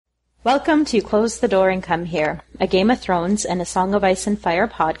Welcome to Close the Door and Come Here, a Game of Thrones and a Song of Ice and Fire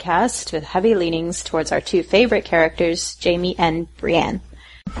podcast with heavy leanings towards our two favorite characters, Jaime and Brienne.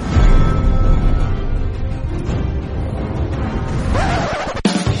 There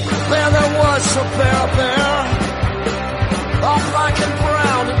was a bear there, all black and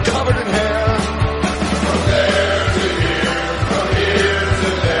brown and covered in hair. From there to here, from here to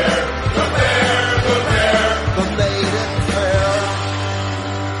there, the bear, the maiden fair.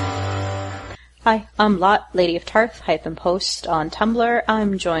 Hi, I'm Lot, Lady of Tarth, -post on Tumblr.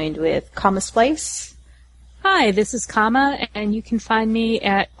 I'm joined with Comma Splice. Hi, this is Comma, and you can find me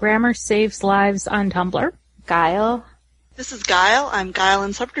at Grammar Saves Lives on Tumblr. Guile. This is Guile. I'm Guile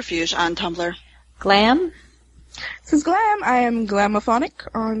and Subterfuge on Tumblr. Glam. This is Glam. I am Glamophonic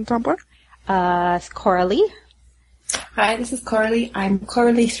on Tumblr. Coralie. Hi, this is Coralie. I'm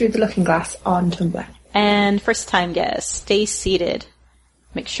Coralie Through the Looking Glass on Tumblr. And first time guest, stay seated.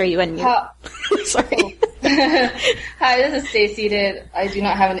 Make sure you unmute. Sorry. Hi, this is Stay Seated. I do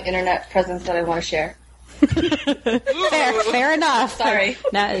not have an internet presence that I want to share. Fair enough. Sorry.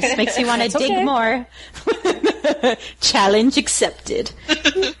 Now this makes you want to dig more. Challenge accepted.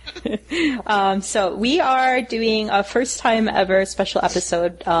 So we are doing a first time ever special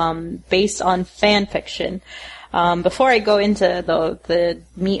episode based on fan fiction. Before I go into the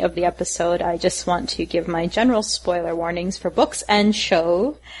meat of the episode, I just want to give my general spoiler warnings for books and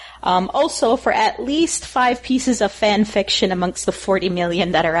show. Also for at least 5 pieces of fan fiction amongst the 40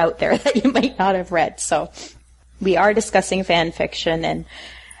 million that are out there that you might not have read. So we are discussing fan fiction, and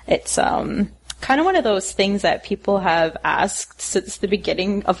it's kind of one of those things that people have asked since the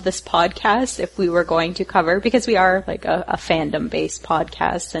beginning of this podcast if we were going to cover, because we are like a fandom-based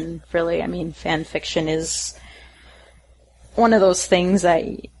podcast, and really, I mean, fan fiction is one of those things that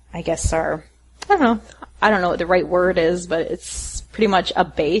I guess are, I don't know what the right word is, but it's pretty much a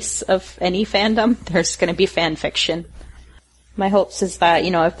base of any fandom. There's going to be fan fiction. My hopes is that,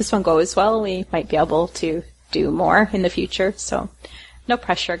 if this one goes well, we might be able to do more in the future, so no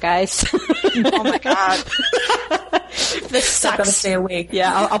pressure, guys. Oh my god. This sucks. Gotta stay awake.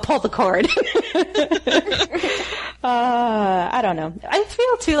 Yeah, I'll pull the cord. I don't know. I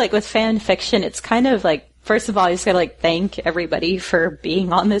feel too, like, with fan fiction, it's kind of like, first of all, I just gotta, thank everybody for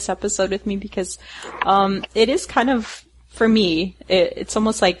being on this episode with me, because it is kind of, for me, it's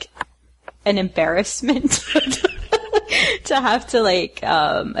almost like an embarrassment to have to,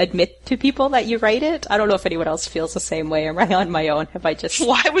 admit to people that you write it. I don't know if anyone else feels the same way. Am I on my own? Have I just...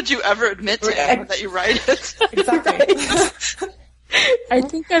 Why would you ever admit to anyone that you write it? Exactly. I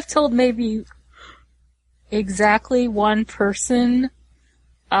think I've told maybe exactly one person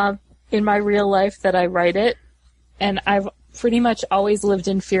in my real life that I write it, and I've pretty much always lived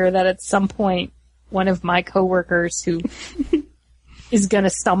in fear that at some point one of my coworkers who is going to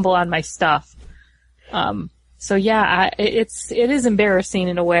stumble on my stuff. So yeah, it is embarrassing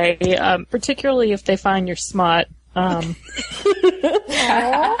in a way, particularly if they find your smut. Or in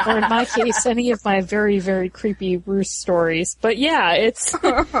my case, any of my very, very creepy roost stories. But yeah,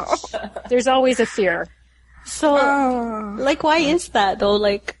 there's always a fear. So, why is that though?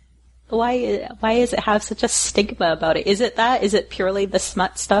 Why does it have such a stigma about it? Is it that? Is it purely the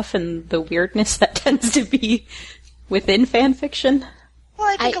smut stuff and the weirdness that tends to be within fan fiction? Well,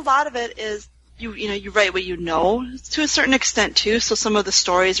 I think a lot of it is you write what you know to a certain extent too. So some of the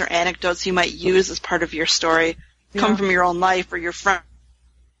stories or anecdotes you might use as part of your story come from your own life or your friends'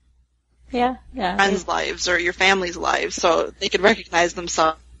 lives or your family's lives. So they could recognize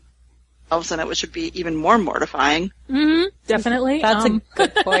themselves in it, which would be even more mortifying. Mm-hmm, definitely. That's a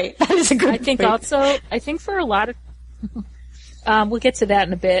good point. That is a good point. I think for a lot of, we'll get to that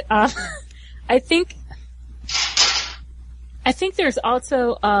in a bit. I think there's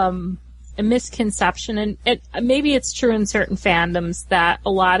also, a misconception, and maybe it's true in certain fandoms, that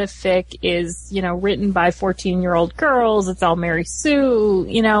a lot of fic is, written by 14-year-old girls. It's all Mary Sue,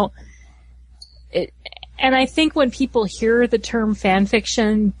 and I think when people hear the term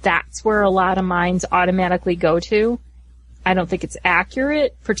fanfiction, that's where a lot of minds automatically go to. I don't think it's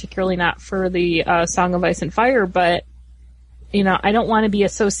accurate, particularly not for the Song of Ice and Fire, but, I don't want to be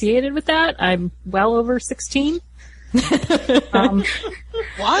associated with that. I'm well over 16. What?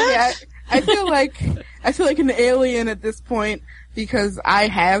 Yeah, I feel like an alien at this point, because I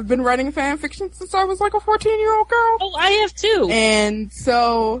have been writing fan fiction since I was a 14-year-old girl. Oh, I have too. And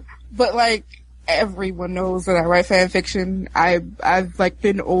so, but everyone knows that I write fan fiction. I've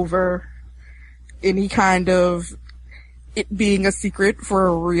been over any kind of it being a secret for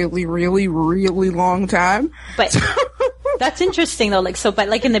a really, really, really long time. But That's interesting though. Like, so, but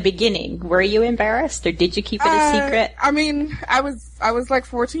like in the beginning, were you embarrassed or did you keep it a secret? I mean, I was like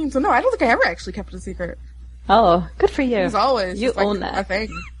 14, so no, I don't think I ever actually kept it a secret. Oh, good for you. It was always you just, like, own my that.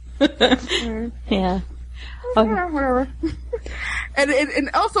 thing. Yeah. Whatever. And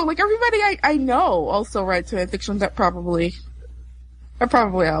also, like, everybody I know also writes fan fiction. That probably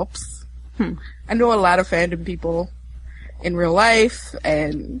helps. I know a lot of fandom people in real life,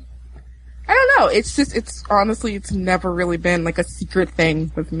 and I don't know. It's honestly, it's never really been like a secret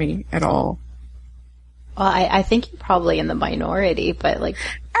thing with me at all. Well, I think you're probably in the minority, but like,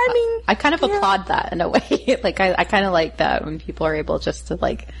 I mean, I kind of applaud that in a way. Like, I kind of like that when people are able just to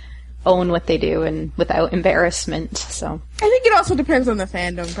like own what they do and without embarrassment. So I think it also depends on the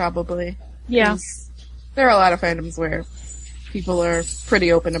fandom, probably. Yeah. 'Cause there are a lot of fandoms where people are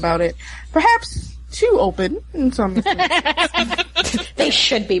pretty open about it. Perhaps too open in some respects. they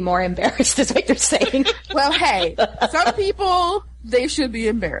should be more embarrassed, is what you're saying. Well, hey, some people, they should be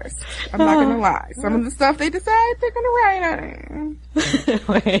embarrassed. I'm not gonna lie. Some of the stuff they decide they're gonna write on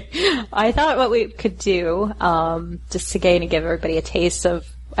it. I thought what we could do, just to give everybody a taste of,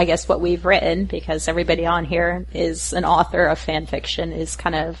 I guess, what we've written, because everybody on here is an author of fan fiction, is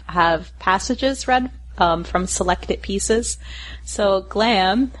kind of have passages read from selected pieces. So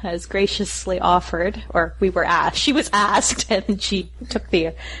Glam has graciously offered, or we were asked, she was asked, and she took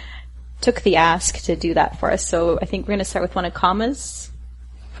the ask to do that for us. So I think we're going to start with one of Kama's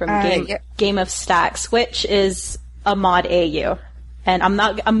from Game of Stacks, which is a mod AU. And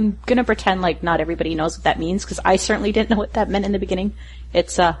I'm going to pretend like not everybody knows what that means, because I certainly didn't know what that meant in the beginning.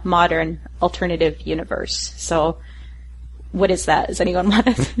 It's a modern alternative universe. So what is that? Does anyone want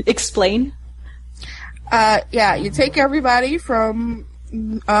to explain? Yeah, you take everybody from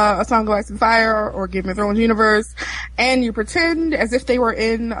A Song of Ice and Fire or Game of Thrones universe, and you pretend as if they were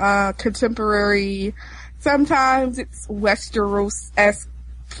in contemporary. Sometimes it's Westeros-esque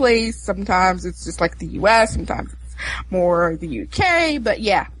place, sometimes it's just like the US, sometimes it's more the UK, but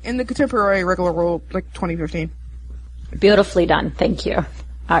yeah, in the contemporary regular world, like 2015. Beautifully done. Thank you. All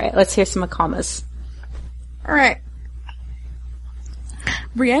right, let's hear some Akamas. All right.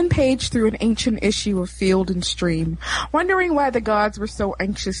 Brienne paged through an ancient issue of Field and Stream, wondering why the gods were so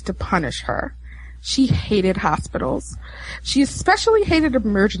anxious to punish her. She hated hospitals. She especially hated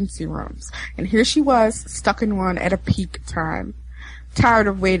emergency rooms, and here she was, stuck in one at a peak time. Tired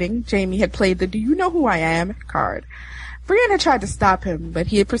of waiting, Jaime had played the "Do you know who I am?" card. Brienne had tried to stop him, but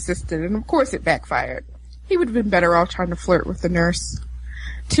he had persisted, and of course it backfired. He would have been better off trying to flirt with the nurse.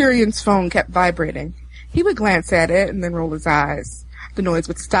 Tyrion's phone kept vibrating. He would glance at it and then roll his eyes. The noise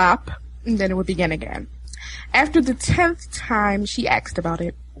would stop, and then it would begin again. After the 10th time, she asked about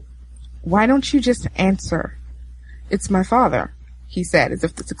it. "Why don't you just answer?" "It's my father," he said, as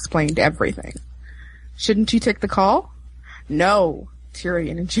if this explained everything. "Shouldn't you take the call?" "No,"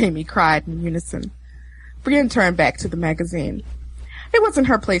 Tyrion and Jaime cried in unison. Brienne turned back to the magazine. It wasn't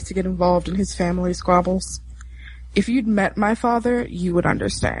her place to get involved in his family squabbles. "If you'd met my father, you would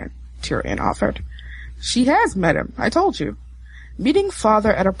understand," Tyrion offered. "She has met him, I told you. Meeting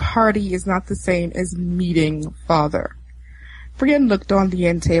father at a party is not the same as meeting father." Brienne looked on the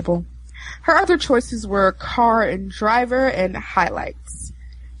end table. Her other choices were car and driver and highlights.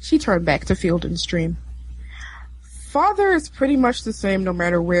 She turned back to Field and Stream. "Father is pretty much the same no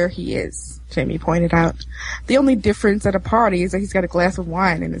matter where he is," Jaime pointed out. "The only difference at a party is that he's got a glass of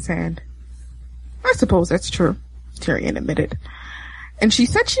wine in his hand." "I suppose that's true," Tyrion admitted. "And she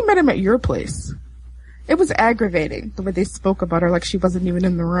said she met him at your place." It was aggravating, the way they spoke about her like she wasn't even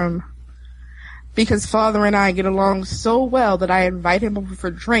in the room. "Because father and I get along so well that I invite him over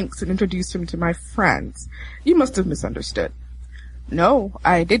for drinks and introduce him to my friends. You must have misunderstood." "No,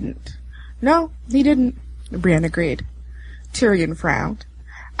 I didn't." "No, he didn't," Brienne agreed. Tyrion frowned.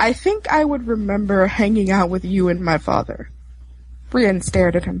 "I think I would remember hanging out with you and my father." Brienne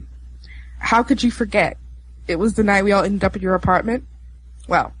stared at him. "How could you forget? It was the night we all ended up at your apartment?"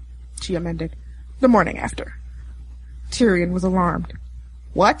 "Well," she amended, "the morning after." Tyrion was alarmed.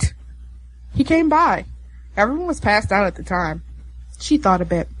 "What?" "He came by. Everyone was passed out at the time." She thought a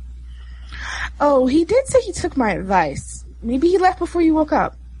bit. "Oh, he did say he took my advice. Maybe he left before you woke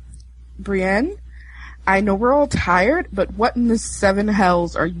up." "Brienne, I know we're all tired, but what in the seven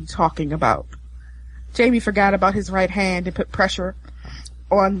hells are you talking about?" Jaime forgot about his right hand and put pressure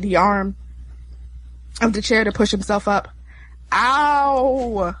on the arm of the chair to push himself up.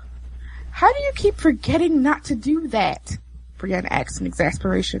 "Ow! How do you keep forgetting not to do that?" Brienne asked in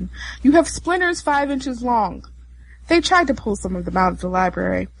exasperation. "You have splinters 5 inches long." They tried to pull some of them out of the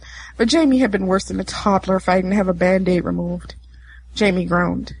library, but Jaime had been worse than a toddler fighting to have a Band-Aid removed. Jaime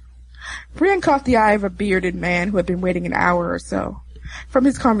groaned. Brienne caught the eye of a bearded man who had been waiting an hour or so. From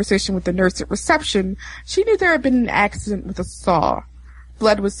his conversation with the nurse at reception, she knew there had been an accident with a saw.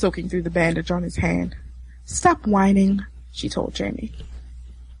 Blood was soaking through the bandage on his hand. "Stop whining," she told Jamie.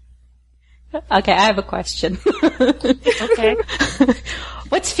 Okay, I have a question. Okay.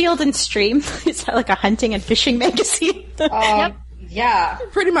 What's Field and Stream? Is that like a hunting and fishing magazine? Yeah.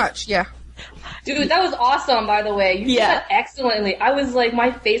 Pretty much, yeah. Dude, that was awesome, by the way. You did Yeah. that excellently. I was like,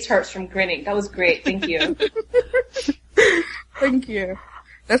 my face hurts from grinning. That was great. Thank you. Thank you.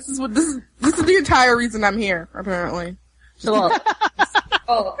 This is the entire reason I'm here, apparently. Well,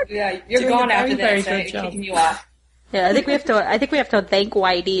 Oh, yeah. You're Doing gone a after very this. good I'm job. kicking you off. yeah, I think we have to thank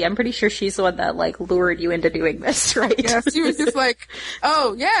YD. I'm pretty sure she's the one that like lured you into doing this, right? Yeah, she was just like,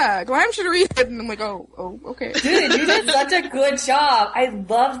 "Oh yeah, Glam should read it," and I'm like, "Oh, okay." Dude, you did such a good job. I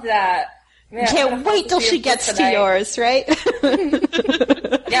love that. Man, I'm Can't gonna wait have till see she your gets book to tonight. yours, right?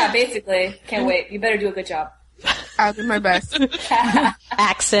 Yeah, basically. Can't wait. You better do a good job. I'll do my best.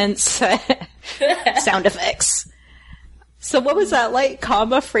 Accents, sound effects. So what was that like,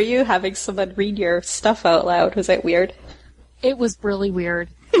 Kama, for you, having someone read your stuff out loud? Was that weird? It was really weird.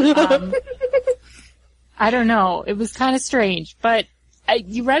 I don't know. It was kind of strange, but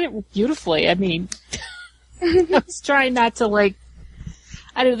you read it beautifully. I mean, I was trying not to like.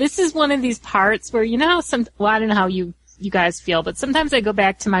 I don't know. This is one of these parts where, you know how I don't know how you guys feel, but sometimes I go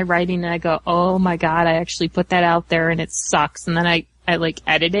back to my writing and I go, oh my god, I actually put that out there and it sucks, and then I like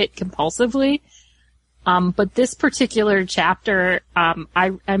edit it compulsively. But this particular chapter,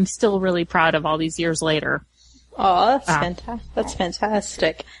 I'm still really proud of all these years later. Oh, that's fantastic. That's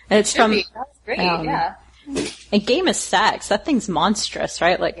fantastic. And it's from That was great, yeah. a Game of Sex. That thing's monstrous,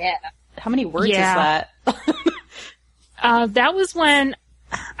 right? Like, Yeah. how many words Yeah. is that? That was when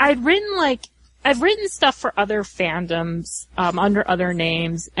I've written stuff for other fandoms, under other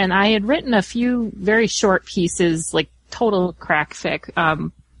names, and I had written a few very short pieces, like total crack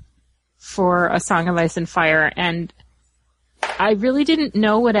fic, for A Song of Ice and Fire, and I really didn't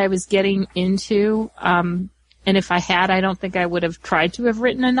know what I was getting into, and if I had, I don't think I would have tried to have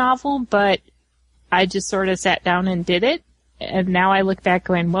written a novel, but I just sort of sat down and did it, and now I look back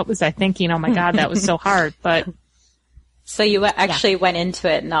going, what was I thinking? Oh my god, that was so hard, but... So you actually went into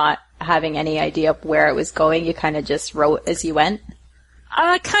it not having any idea of where it was going. You kind of just wrote as you went.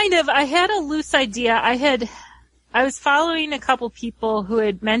 Kind of. I had a loose idea. I was following a couple people who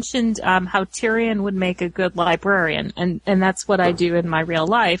had mentioned how Tyrion would make a good librarian, and that's what I do in my real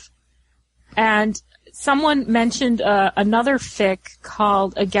life. And someone mentioned another fic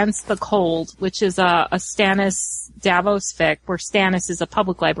called Against the Cold, which is a Stannis Davos fic where Stannis is a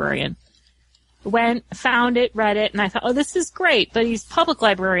public librarian. Found it, read it, and I thought, oh, this is great, but he's public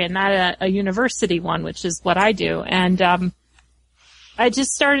librarian, not a university one, which is what I do. And I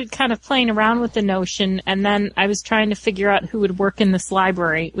just started kind of playing around with the notion, and then I was trying to figure out who would work in this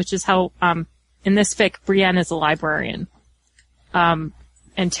library, which is how, in this fic, Brienne is a librarian. And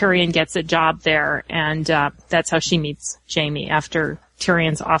Tyrion gets a job there, and that's how she meets Jaime after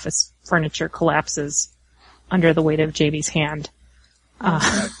Tyrion's office furniture collapses under the weight of Jaime's hand.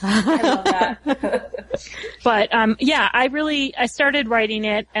 I love that. But, yeah, I started writing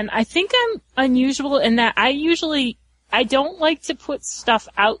it, and I think I'm unusual in that I don't like to put stuff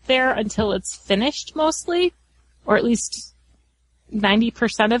out there until it's finished mostly, or at least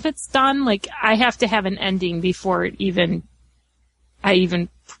 90% of it's done. Like, I have to have an ending before I even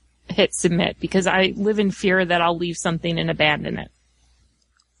hit submit, because I live in fear that I'll leave something and abandon it.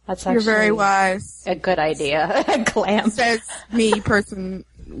 That's You're actually very wise. a good idea. Glam. Says me, person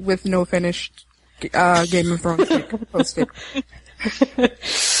with no finished Game of Thrones fic posted.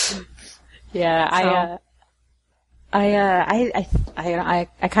 Yeah, I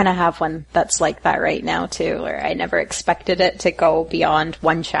kind of have one that's like that right now too, where I never expected it to go beyond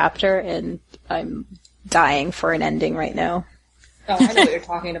one chapter, and I'm dying for an ending right now. Oh, I know what you're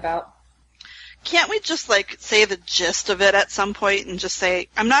talking about. Can't we just, like, say the gist of it at some point and just say,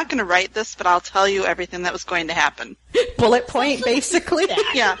 I'm not going to write this, but I'll tell you everything that was going to happen? Bullet point, basically.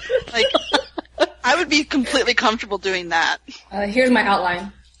 Yeah. Like, I would be completely comfortable doing that. Here's my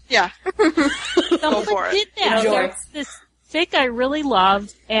outline. Yeah. Someone for it. did that. Enjoy. There was this fic I really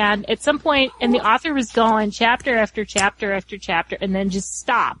loved, and at some point, and the author was going chapter after chapter after chapter, and then just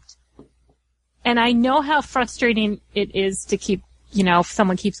stopped. And I know how frustrating it is to keep, if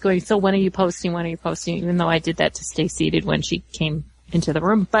someone keeps going, so when are you posting, even though I did that to Stay Seated when she came into the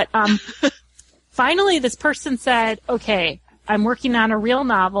room. But, finally this person said, okay, I'm working on a real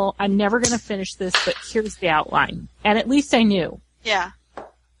novel, I'm never gonna finish this, but here's the outline. And at least I knew. Yeah.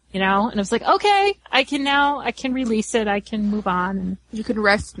 you know? And I was like, okay, I can release it, I can move on. And You can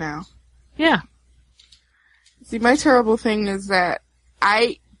rest now. yeah. See, my terrible thing is that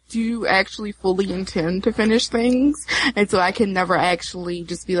I do actually fully intend to finish things, and so I can never actually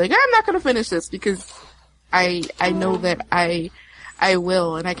just be like, I'm not going to finish this, because I know that I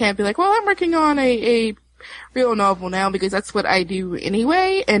will, and I can't be like, well, I'm working on a real novel now, because that's what I do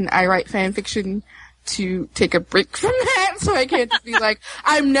anyway, and I write fan fiction to take a break from that, so I can't just be like,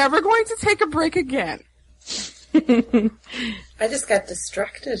 I'm never going to take a break again. I just get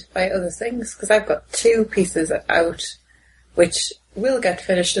distracted by other things, because I've got 2 pieces out which will get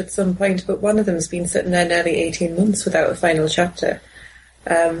finished at some point, but one of them's been sitting there nearly 18 months without a final chapter.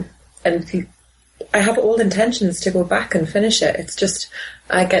 And I have all intentions to go back and finish it. It's just,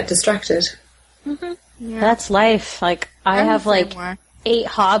 I get distracted. Yeah. That's life. Like, I I'm have the same like way. 8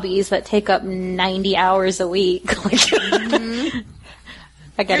 hobbies that take up 90 hours a week. Like,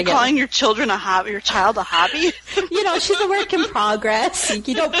 I gotta You're get. calling your children a hobby, your child a hobby? You know, she's a work in progress.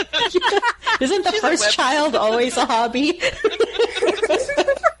 You don't. Isn't the first child always a hobby?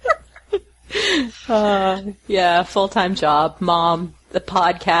 Yeah, full-time job, mom, the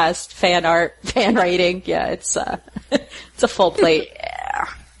podcast, fan art, fan writing. Yeah, it's it's a full plate. Yeah.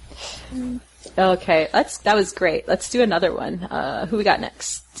 Okay, that was great. Let's do another one. Who we got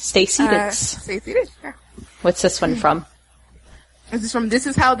next? Stacey. Stacey did. Yeah. What's this one from? This is from This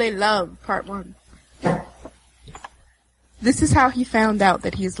Is How They Love, Part 1. This is how he found out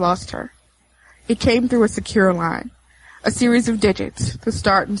that he has lost her. It came through a secure line. A series of digits, the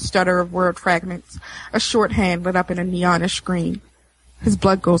start and stutter of word fragments, a shorthand lit up in a neonish green. His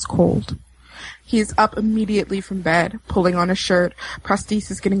blood goes cold. He is up immediately from bed, pulling on his shirt,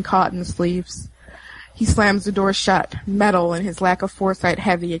 prosthesis getting caught in the sleeves. He slams the door shut, metal and his lack of foresight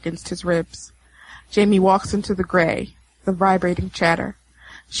heavy against his ribs. Jamie walks into the gray, the vibrating chatter.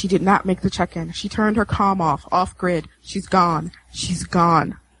 She did not make the check-in. She turned her comm off-grid. She's gone. She's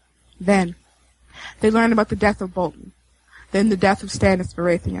gone. Then, they learned about the death of Bolton. Then the death of Stannis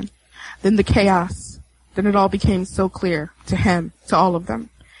Baratheon. Then the chaos. Then it all became so clear, to him, to all of them.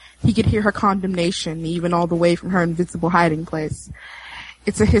 He could hear her condemnation, even all the way from her invisible hiding place.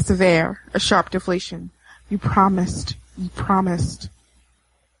 It's a hiss of air, a sharp deflation. You promised. You promised.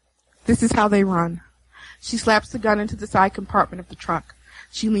 This is how they run. She slaps the gun into the side compartment of the truck.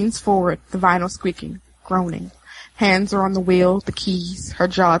 She leans forward, the vinyl squeaking, groaning. Hands are on the wheel, the keys, her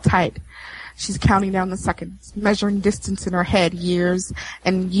jaw tight. She's counting down the seconds, measuring distance in her head. Years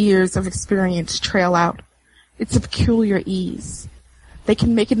and years of experience trail out. It's a peculiar ease. They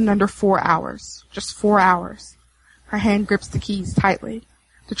can make it in under 4 hours. Just 4 hours. Her hand grips the keys tightly.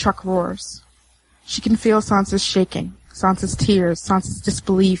 The truck roars. She can feel Sansa's shaking, Sansa's tears, Sansa's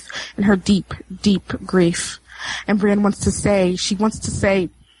disbelief, and her deep, deep grief. And Brienne wants to say,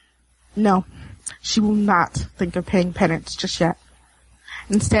 no, she will not think of paying penance just yet.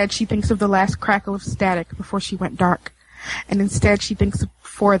 Instead, she thinks of the last crackle of static before she went dark. And instead, she thinks of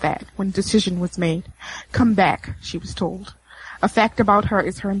before that, when a decision was made. Come back, she was told. A fact about her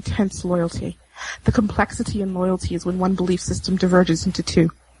is her intense loyalty. The complexity in loyalty is when one belief system diverges into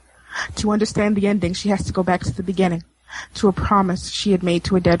 2. To understand the ending, she has to go back to the beginning, to a promise she had made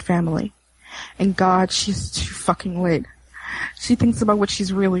to a dead family. And God, she's too fucking late. She thinks about what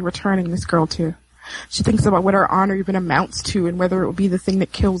she's really returning this girl to. She thinks about what her honor even amounts to and whether it will be the thing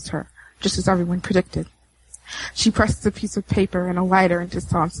that kills her, just as everyone predicted. She presses a piece of paper and a lighter into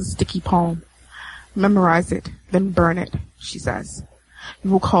Sansa's sticky palm. Memorize it, then burn it, she says. You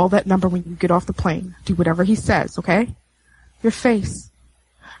will call that number when you get off the plane. Do whatever he says, okay? Your face.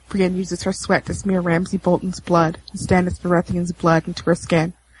 Brienne uses her sweat to smear Ramsay Bolton's blood and Stannis Baratheon's blood into her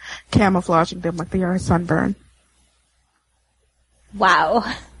skin, camouflaging them like they are a sunburn. Wow.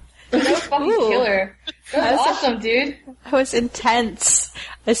 That was fucking killer. That was awesome, dude. That was intense.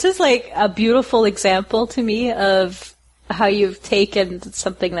 This is like a beautiful example to me of how you've taken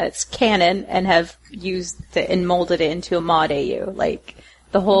something that's canon and have used it and molded it into a mod AU. Like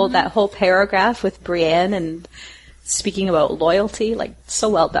that whole paragraph with Brienne and speaking about loyalty, like so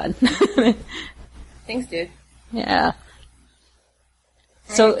well done. Thanks, dude. Yeah.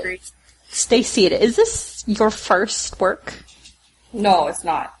 So, Stacey, is this your first work? No, it's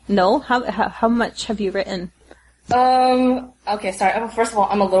not. No? How much have you written? Okay, sorry. First of all,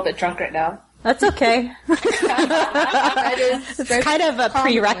 I'm a little bit drunk right now. That's okay. It's kind of a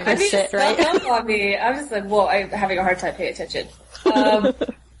prerequisite, right? On me. I'm just like, whoa, I'm having a hard time paying attention. No,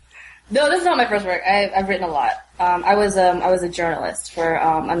 this is not my first work. I've written a lot. I was a journalist for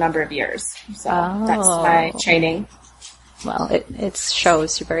a number of years, so that's my training. Well, it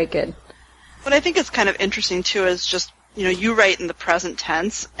shows you're very good. What I think is kind of interesting too is just you write in the present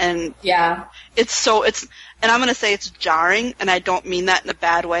tense, and Yeah. and I'm going to say it's jarring, and I don't mean that in a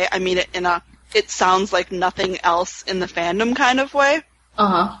bad way. I mean it in it sounds like nothing else in the fandom kind of way.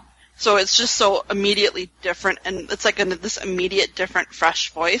 Uh-huh. So it's just so immediately different, and it's like this immediate, different,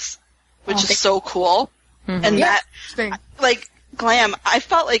 fresh voice, which is so cool. Mm-hmm. And that, Thing. like, Glam, I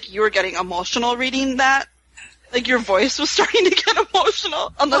felt like you were getting emotional reading that. Like, your voice was starting to get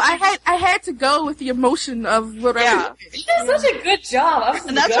emotional. Well, I had to go with the emotion of what I Yeah. was. You did such a good job.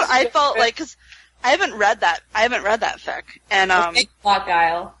 And that's what I felt like, because I haven't read that fic. And, Big plot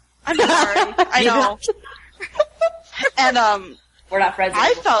guile. I'm sorry. I know. And, We're not friends I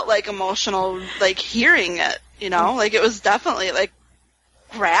anymore. felt like emotional, like, hearing it, like, it was definitely, like,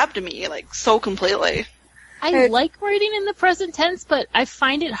 grabbed me, like, so completely. I like writing in the present tense, but I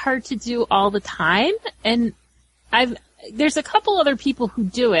find it hard to do all the time. And there's a couple other people who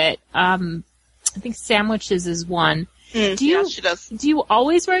do it. I think Sandwiches is one. Yeah, she does. Do you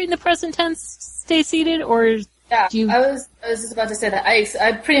always write in the present tense, stay seated, or Yeah, do you? I was just about to say that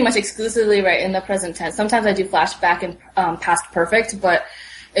I pretty much exclusively write in the present tense. Sometimes I do flashback and past perfect, but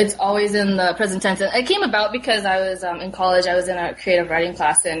it's always in the present tense. And it came about because I was in college. I was in a creative writing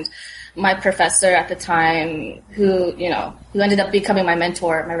class, and my professor at the time, who ended up becoming my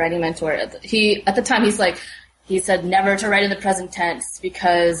mentor, my writing mentor. He said never to write in the present tense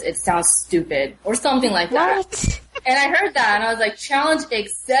because it sounds stupid or something like that. What? And I heard that, and I was like, challenge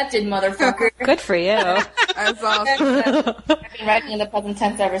accepted, motherfucker. Good for you. That's awesome. I've been writing in the present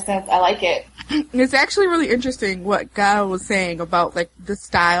tense ever since. I like it. It's actually really interesting what Gail was saying about like the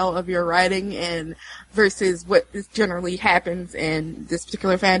style of your writing and versus what generally happens in this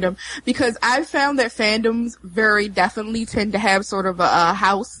particular fandom, because I've found that fandoms very definitely tend to have sort of a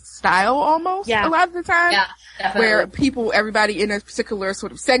house style almost a lot of the time. Yeah, definitely. Where everybody in a particular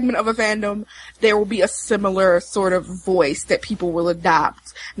sort of segment of a fandom, there will be a similar sort of voice that people will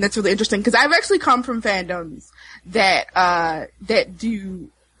adopt. And that's really interesting because I've actually come from fandoms that do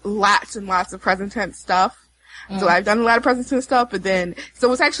lots and lots of present tense stuff. So I've done a lot of present tense stuff, but then, so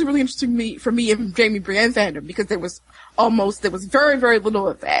it's actually really interesting for me in Jamie Brienne fandom because there was very, very little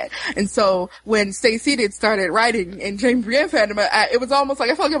of that. And so when Stay Seated started writing in Jamie Brienne fandom, it was almost like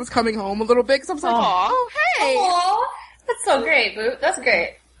I felt like I was coming home a little bit because I was like, oh, hey. Aww, that's so great, Boo. That's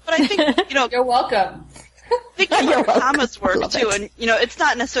great. But I think, You're welcome. I think Kama's work too, and it's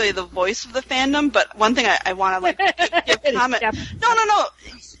not necessarily the voice of the fandom, but one thing I want to give Kama. No.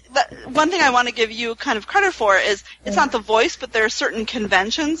 One thing I want to give you kind of credit for is it's not the voice, but there are certain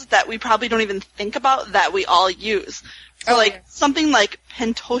conventions that we probably don't even think about that we all use. So something like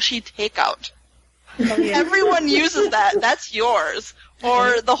Pentoshi Takeout. Everyone uses that. That's yours.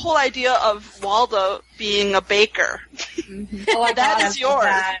 Or the whole idea of Waldo being a baker. That is yours.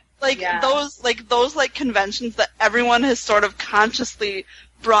 Those conventions that everyone has sort of consciously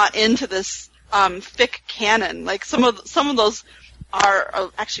brought into this fic canon. Like some of those are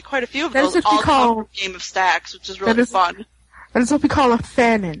actually quite a few of those all come from Game of Stacks, which is really fun. That is what we call a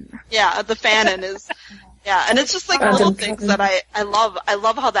fanon. Yeah, the fanon is and it's just like little things that I love. I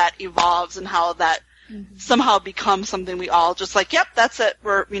love how that evolves and how that somehow becomes something we all just like, yep, that's it.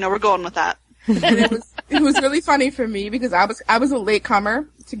 We're going with that. And it was really funny for me because I was a latecomer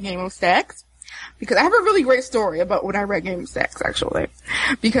to Game of Stacks. Because I have a really great story about when I read Game of Stacks, actually.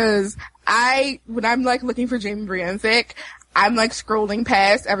 Because when I'm like looking for Jamie Brienne fic, I'm like scrolling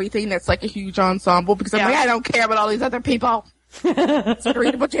past everything that's like a huge ensemble because I'm like, I don't care about all these other people. It's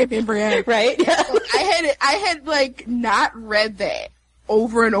read about Jamie and Brienne. Right? Yeah. So I had like not read that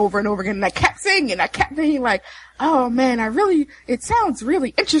over and over and over again, and I kept saying it, and I kept thinking like, oh man, it sounds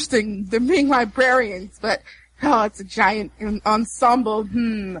really interesting, them being librarians, but it's a giant ensemble,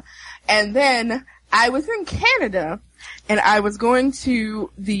 And then I was in Canada, and I was going to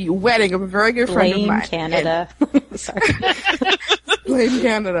the wedding of a very good friend of mine. Canada. Sorry. Blame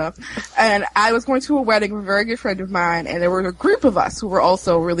Canada. And I was going to a wedding of a very good friend of mine, and there were a group of us who were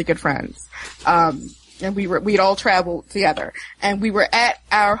also really good friends. And we'd all traveled together. And we were at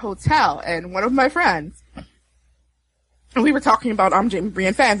our hotel, and one of my friends, and we were talking about Jamie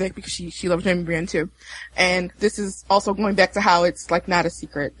Brienne fanfic because she loves Jamie Brienne too. And this is also going back to how it's like not a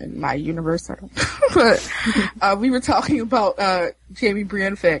secret in my universe. But we were talking about Jamie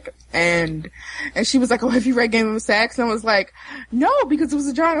Brienne fic, and she was like, "Oh, have you read Game of Stacks?" And I was like, "No, because it was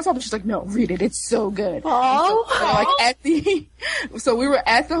a giant ensemble." She's like, "No, read it. It's so good." So we were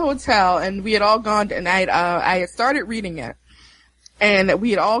at the hotel, and we had all gone, and I had started reading it. And we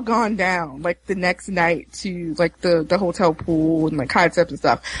had all gone down, like, the next night to, like, the hotel pool and, like, concepts and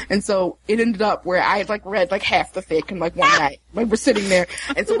stuff. And so it ended up where I had, like, read, like, half the fic in, like, one night. Like, we're sitting there.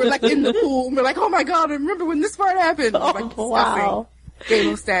 And so we're, like, in the pool, and we're like, oh my god, I remember when this part happened. Oh, like, wow.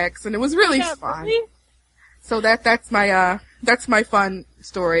 Game of Stacks. And it was really fun. Really? So that's my fun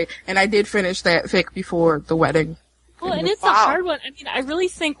story. And I did finish that fic before the wedding. Well, and it's a hard one. I mean, I really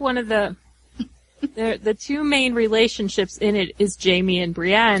think one of the two main relationships in it is Jamie and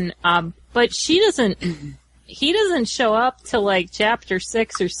Brienne, but he doesn't show up till like chapter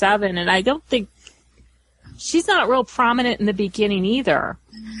 6 or 7, and I don't think she's not real prominent in the beginning either.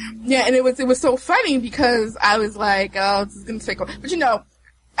 Yeah, and it was so funny because I was like, oh, this is gonna take but you know,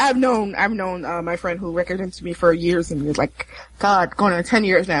 I've known my friend who recommended him to me for years, and it's like, God, going on 10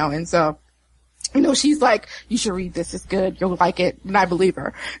 years now, and so, you know, she's like, you should read this, it's good, you'll like it, and I believe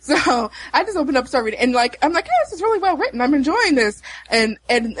her. So, I just opened up, started reading, and like, I'm like, yeah, this is really well written, I'm enjoying this, and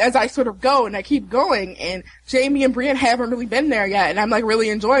as I sort of go, and I keep going, and Jamie and Brienne haven't really been there yet, and I'm like really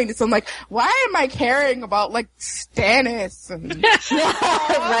enjoying this, so I'm like, why am I caring about like, Stannis, and...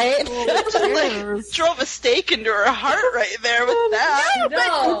 Right? Like, drove a stake into her heart right there with that.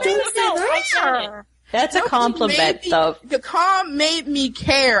 No. That's a compliment, though. The calm made me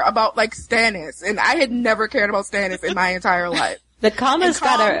care about, like, Stannis, and I had never cared about Stannis in my entire life. The Calm has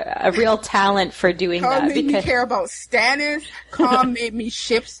got a real talent for doing Calm that. made me care about Stannis. Calm made me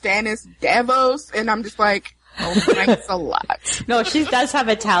ship Stannis Davos, and I'm just like, oh, thanks a lot. No, she does have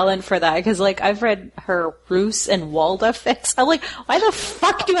a talent for that, because, like, I've read her Roose and Walda fics. I'm like, why the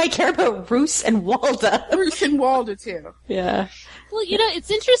fuck do I care about Roose and Walda? Roose and Walda, too. Yeah. Well, you know,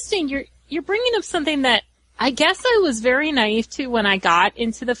 it's interesting. You're bringing up something that I guess I was very naive to when I got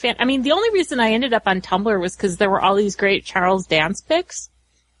into the fan. I mean, the only reason I ended up on Tumblr was because there were all these great Charles Dance pics.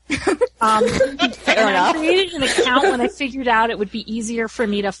 Fair I enough. created an account when I figured out it would be easier for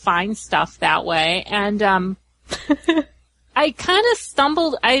me to find stuff that way. And I kind of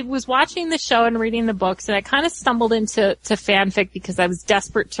stumbled. I was watching the show and reading the books, and I kind of stumbled into fanfic because I was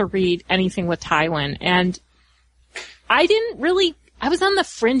desperate to read anything with Tywin. And I was on the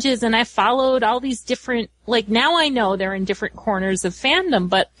fringes, and I followed all these different, like, now I know they're in different corners of fandom,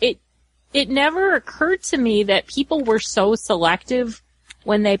 but it never occurred to me that people were so selective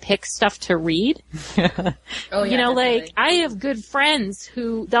when they pick stuff to read. Oh, yeah, you know, definitely. like, I have good friends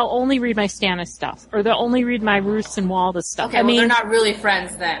who, they'll only read my Stannis stuff, or they'll only read my Roose and Walda stuff. Okay, I well, mean, they're not really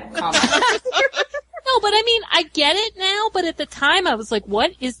friends then. Calm down. no, but I mean, I get it now, but at the time I was like,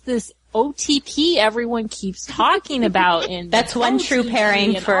 what is this OTP everyone keeps talking about? And That's one true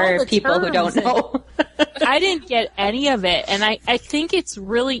pairing for people who don't know. I didn't get any of it, and I think it's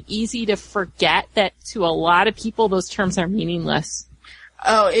really easy to forget that to a lot of people those terms are meaningless.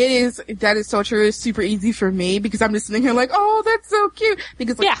 Oh, that is so true. It's super easy for me because I'm just sitting here like, oh, that's so cute.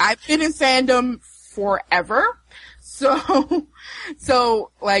 Because like, I've been in fandom forever. So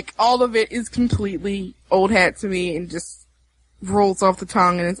like all of it is completely old hat to me and just rolls off the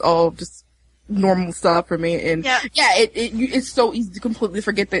tongue, and it's all just normal stuff for me. And it's so easy to completely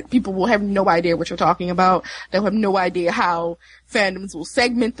forget that people will have no idea what you're talking about. They'll have no idea how fandoms will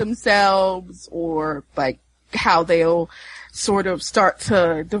segment themselves, or like how they'll sort of start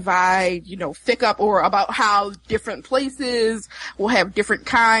to divide, you know, fic up, or about how different places will have different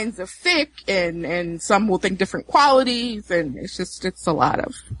kinds of fic, and some will think different qualities, and it's a lot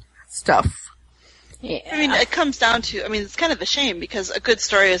of stuff. Yeah. I mean, it comes down to, it's kind of a shame because a good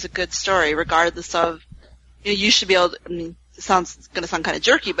story is a good story regardless of, you should be able to, it's going to sound kind of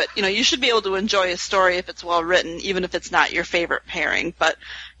jerky, but, you should be able to enjoy a story if it's well written, even if it's not your favorite pairing. But,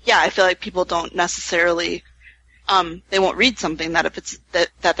 yeah, I feel like people don't necessarily, they won't read something that if it's, that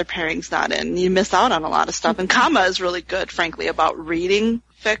their pairing's not in. You miss out on a lot of stuff. And Kama is really good, frankly, about reading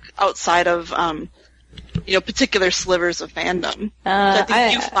fic outside of, particular slivers of fandom. I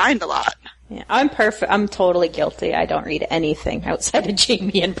think you find a lot. Yeah, I'm perfect. I'm totally guilty. I don't read anything outside of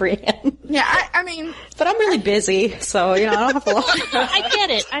Jamie and Brienne. Yeah, I mean, but I'm really busy, so I don't have a lot. I get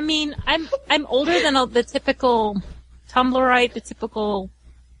it. I mean, I'm older than the typical Tumblrite, the typical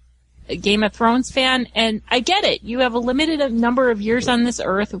Game of Thrones fan, and I get it. You have a limited number of years on this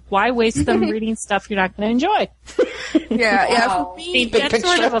earth. Why waste them reading stuff you're not going to enjoy? Yeah. For me, that's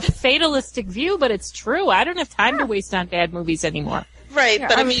sort of a fatalistic view, but it's true. I don't have time to waste on bad movies anymore. Right,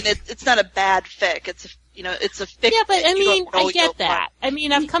 but it's not a bad fic. It's a fic. Yeah, but I get that.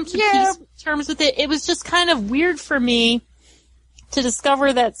 I've come to terms with it. It was just kind of weird for me to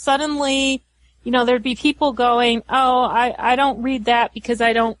discover that suddenly, there'd be people going, oh, I don't read that because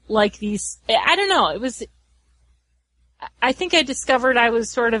I don't like these. I don't know. I think I discovered I was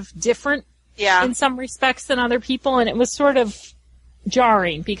sort of different in some respects than other people, and it was sort of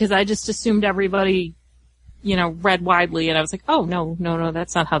jarring because I just assumed everybody, read widely, and I was like, oh, no,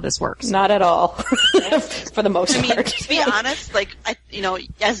 that's not how this works. Not at all. For the most part. To be honest,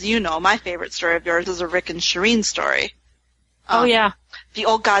 as you know, my favorite story of yours is a Rick and Shireen story. Oh, yeah. The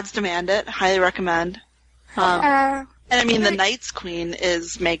Old Gods Demand It. Highly recommend. And the Night's Queen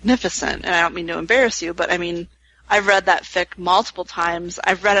is magnificent, and I don't mean to embarrass you, but I've read that fic multiple times.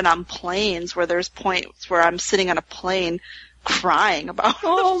 I've read it on planes where there's points where I'm sitting on a plane crying about the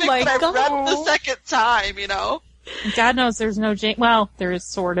fic that I read the second time, God knows there's no well, there is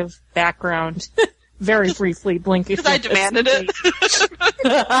sort of background. Very briefly, blinking. Because I demanded it.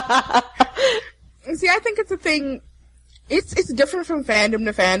 See, I think it's a thing. It's different from fandom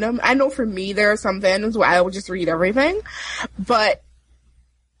to fandom. I know for me, there are some fandoms where I will just read everything, but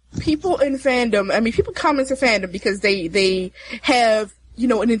people in fandom, people come into fandom because they have,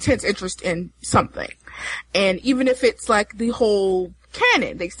 an intense interest in something. And even if it's like the whole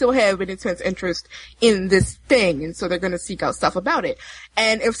canon, they still have an intense interest in this thing, and so they're going to seek out stuff about it.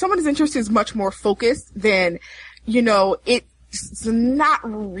 And if someone's interest is much more focused, then, it's not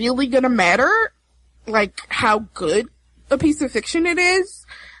really going to matter, like, how good a piece of fiction it is,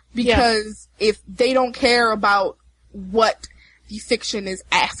 because if they don't care about what the fiction is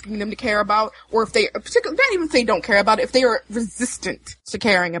asking them to care about, or if they, particularly, not even if they don't care about it, if they are resistant to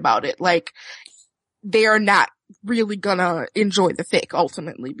caring about it, like, they are not really gonna enjoy the fic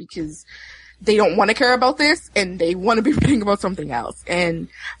ultimately because they don't want to care about this and they want to be reading about something else. And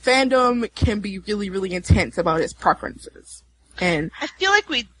fandom can be really, really intense about its preferences. And I feel like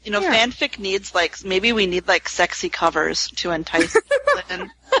fanfic needs maybe we need sexy covers to entice people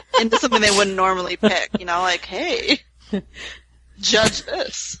into something they wouldn't normally pick. Hey, judge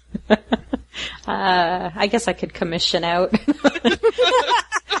this. I guess I could commission out.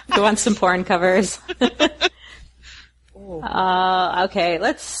 You want some porn covers? Okay,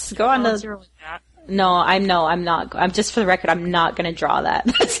 let's go on to... No, I'm not. I'm just for the record, I'm not going to draw that.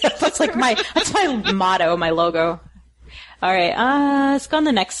 That's my motto, my logo. All right, let's go on.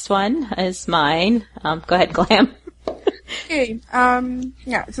 The next one is mine. Go ahead, Glam. Okay,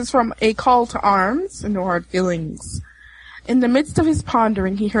 this is from A Call to Arms, No Hard Feelings. In the midst of his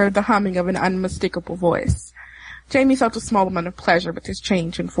pondering, he heard the humming of an unmistakable voice. Jamie felt a small amount of pleasure with his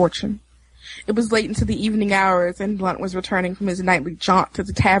change in fortune. It was late into the evening hours, and Blunt was returning from his nightly jaunt to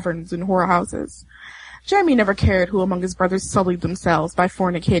the taverns and whorehouses. Jamie never cared who among his brothers sullied themselves by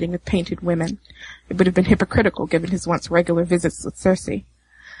fornicating with painted women. It would have been hypocritical given his once regular visits with Circe.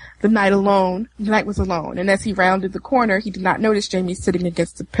 The night was alone, and as he rounded the corner, he did not notice Jamie sitting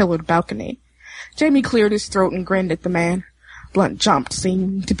against a pillared balcony. Jamie cleared his throat and grinned at the man. Blunt jumped,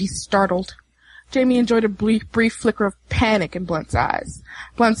 seeming to be startled. Jamie enjoyed a brief flicker of panic in Blunt's eyes.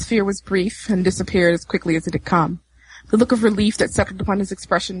 Blunt's fear was brief and disappeared as quickly as it had come. The look of relief that settled upon his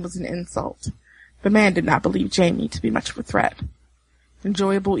expression was an insult. The man did not believe Jamie to be much of a threat.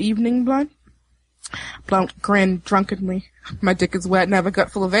 Enjoyable evening, Blunt? Blunt grinned drunkenly. My dick is wet and I have a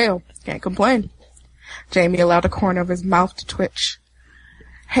gut full of ale. Can't complain. Jamie allowed a corner of his mouth to twitch.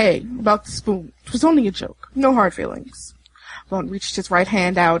 Hey, about the spoon. It was only a joke. No hard feelings. Blunt reached his right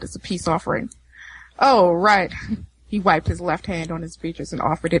hand out as a peace offering. Oh, right. He wiped his left hand on his breeches and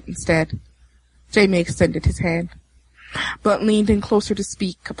offered it instead. Jamie extended his hand. Blunt leaned in closer to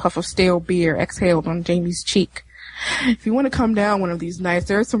speak. A puff of stale beer exhaled on Jamie's cheek. If you want to come down one of these nights,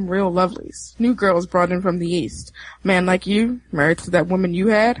 there are some real lovelies. New girls brought in from the East. A man like you, married to that woman you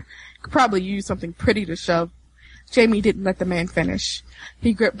had, could probably use something pretty to shove. Jamie didn't let the man finish.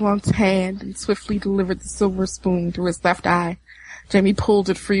 He gripped Blunt's hand and swiftly delivered the silver spoon through his left eye. Jamie pulled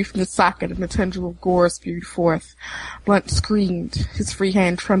it free from the socket and a tendril of gore spewed forth. Blunt screamed. His free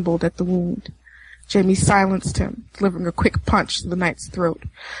hand trembled at the wound. Jamie silenced him, delivering a quick punch to the knight's throat.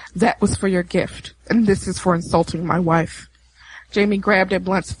 That was for your gift, and this is for insulting my wife. Jamie grabbed at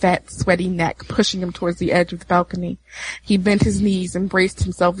Blunt's fat, sweaty neck, pushing him towards the edge of the balcony. He bent his knees and braced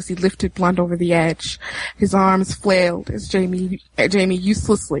himself as he lifted Blunt over the edge. His arms flailed as Jamie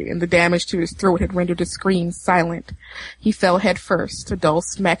uselessly, and the damage to his throat had rendered his screams silent. He fell head first, a dull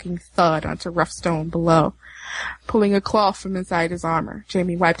smacking thud onto rough stone below. Pulling a cloth from inside his armor,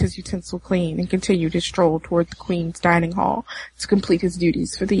 Jamie wiped his utensil clean and continued his stroll toward the Queen's dining hall to complete his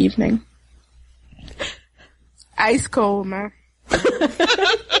duties for the evening. Ice cold, man.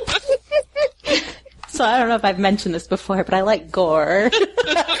 So I don't know if I've mentioned this before, but I like gore.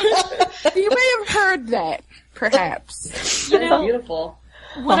 You may have heard that, perhaps. That's beautiful.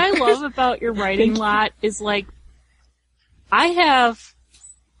 What I love about your writing lot is, I have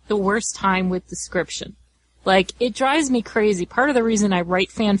the worst time with description. It drives me crazy. Part of the reason I write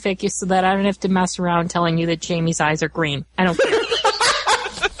fanfic is so that I don't have to mess around telling you that Jamie's eyes are green. I don't care.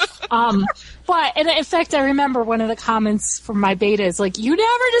 But, and in fact, I remember one of the comments from my beta is like, you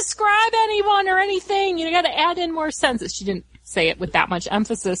never describe anyone or anything. You gotta add in more sentences. She didn't say it with that much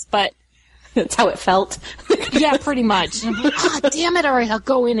emphasis, but that's how it felt. yeah, pretty much. Damn it. All right, I'll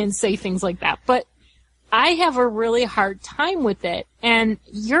go in and say things like that. But I have a really hard time with it. And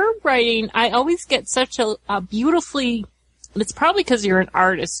your writing, I always get such a beautifully, it's probably because you're an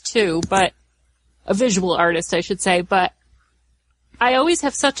artist too, but a visual artist, I should say, but I always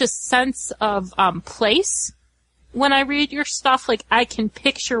have such a sense of place when I read your stuff. Like, I can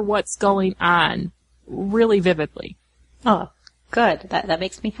picture what's going on really vividly. Oh, good. That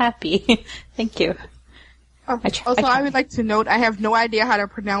makes me happy. Thank you. I would like to note, I have no idea how to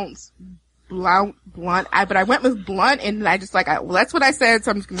pronounce blunt, but I went with blunt, and I just well, that's what I said,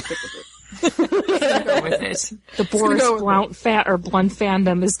 so I'm just going to stick with it. Go with it. The Boris Blount Blunt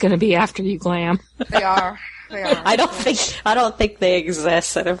fandom is going to be after you, Glam. They are. I don't think they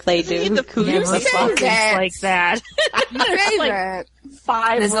exist, and if they do, you say that like that. You say that.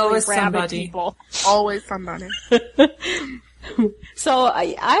 5 There's always rabbit somebody. people. Always somebody. So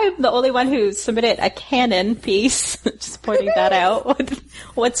I'm the only one who submitted a canon piece. Just pointing that out.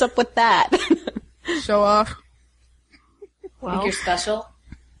 What's up with that? Show off. Well, think you're special.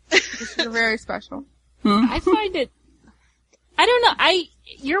 You're very special. I find it. I don't know.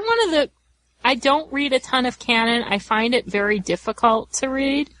 You're one of the. I don't read a ton of canon. I find it very difficult to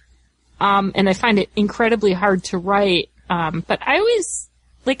read, and I find it incredibly hard to write. But I always,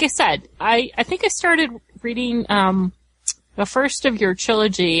 like I said, I think I started reading the first of your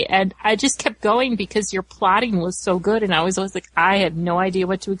trilogy, and I just kept going because your plotting was so good, and I was always like, I had no idea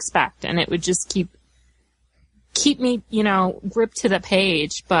what to expect, and it would just keep me, gripped to the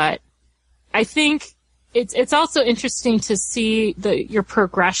page. But I think it's also interesting to see your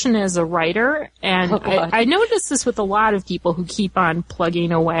progression as a writer, and I notice this with a lot of people who keep on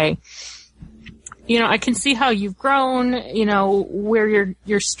plugging away. I can see how you've grown, where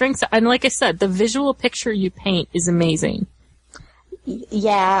your strengths are. And like I said, the visual picture you paint is amazing.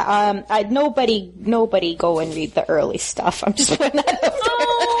 Yeah, nobody go and read the early stuff. I'm just putting that out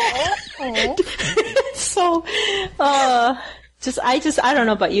there. So, I don't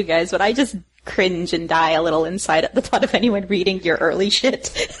know about you guys, but I just cringe and die a little inside at the thought of anyone reading your early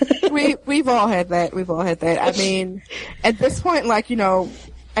shit. We've all had that. I mean, at this point, I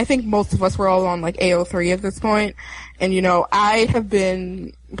think most of us were all on AO3 at this point, and I have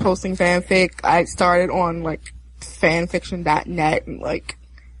been posting fanfic. I started on fanfiction.net and I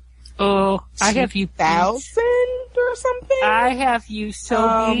have you 2000 or something. I have you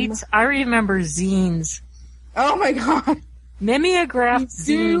so beat. I remember zines. Oh my god. Mimeograph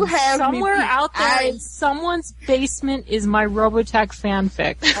zines. Have somewhere me out there in someone's basement is my Robotech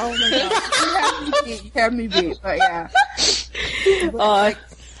fanfic. Oh my god. You have me beat, but yeah.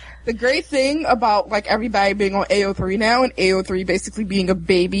 The great thing about everybody being on AO3 now, and AO3 basically being a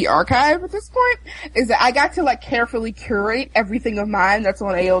baby archive at this point, is that I got to carefully curate everything of mine that's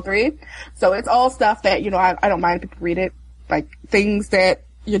on AO3. So it's all stuff that I don't mind if people read it, things that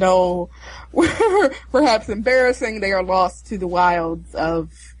were perhaps embarrassing. They are lost to the wilds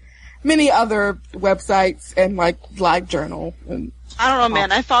of many other websites and LiveJournal. And I don't know,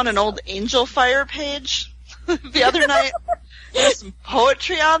 man. I found an old Angel Fire page the other night. There's some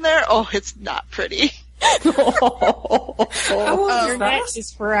poetry on there. Oh, it's not pretty. Your net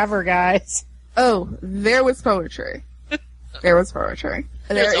is forever, guys. Oh, there was poetry. There's always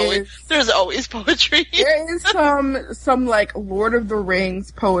poetry. There is some Lord of the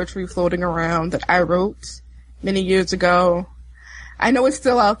Rings poetry floating around that I wrote many years ago. I know it's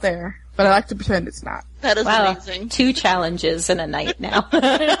still out there, but I like to pretend it's not. That is amazing. 2 challenges in a night now.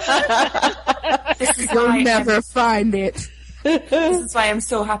 You'll never find it. This is why I'm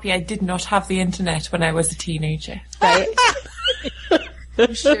so happy I did not have the internet when I was a teenager. Right?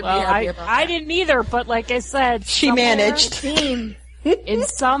 I didn't either, but like I said, she managed. In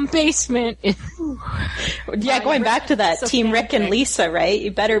some basement. Yeah, going back to that Team fanfic. Rick and Lisa, right?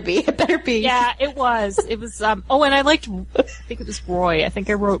 It better be. Yeah, it was. It was, and I think it was Roy. I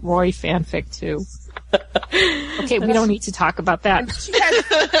think I wrote Roy fanfic too. Okay, we don't need to talk about that.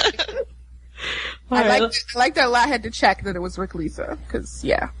 I like that I had to check that it was Rick Lisa, because,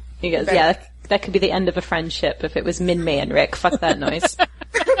 yeah. That could be the end of a friendship if it was Min-May and Rick. Fuck that noise.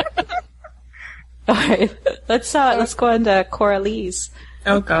 Alright, let's go on to Coralie's.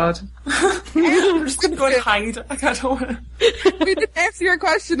 Oh god. I'm just gonna go and hide. I don't wanna. We didn't answer your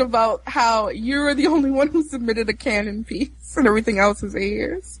question about how you're the only one who submitted a canon piece and everything else is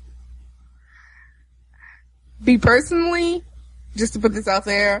yours. Me personally, just to put this out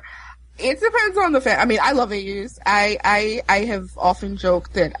there, It depends on the fan. I mean, I love AUs. I have often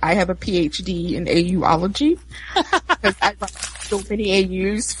joked that I have a PhD in AUology because I write so many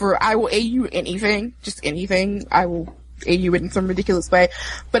AUs I will AU anything, just anything. I will AU it in some ridiculous way.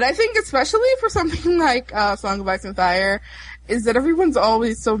 But I think especially for something like Song of Ice and Fire, is that everyone's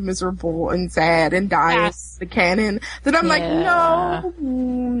always so miserable and sad and dying the canon that I'm like,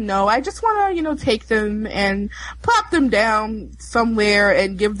 no, I just want to, take them and plop them down somewhere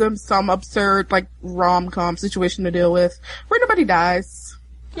and give them some absurd, like, rom-com situation to deal with where nobody dies.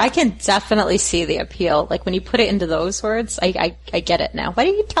 I can definitely see the appeal. Like, when you put it into those words, I get it now. Why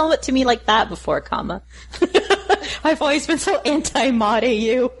didn't you tell it to me like that before, comma? I've always been so anti-mod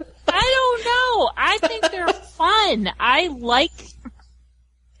AU. I don't know. I think they're fun.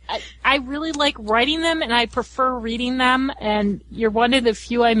 I really like writing them, and I prefer reading them, and you're one of the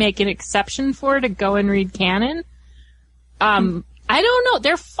few I make an exception for to go and read canon. I don't know.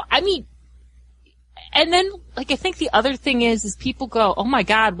 They're and then, I think the other thing is people go, oh my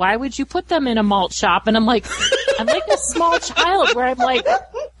god, why would you put them in a malt shop? And I'm like a small child where I'm like,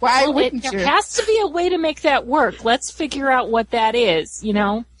 why wouldn't you? There has to be a way to make that work. Let's figure out what that is,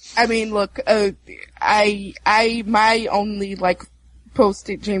 I mean, look, my only,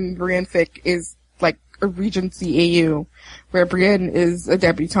 post-it Jamie Brienne fic is, a Regency AU, where Brienne is a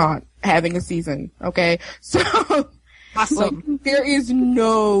debutante having a season, okay? So, awesome. There is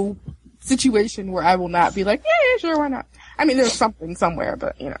no situation where I will not be like, yeah, sure, why not? I mean, there's something somewhere,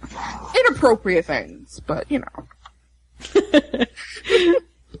 but, inappropriate things, but,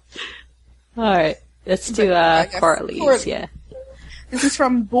 Alright, let's do, Coralie's, yeah. This is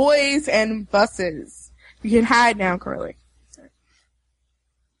from Boys and Buses. You can hide now, Corley.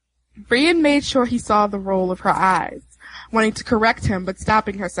 Brienne made sure he saw the roll of her eyes, wanting to correct him but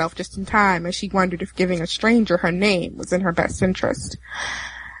stopping herself just in time as she wondered if giving a stranger her name was in her best interest.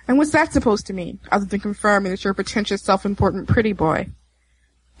 And what's that supposed to mean, other than confirming that you're a pretentious, self-important pretty boy?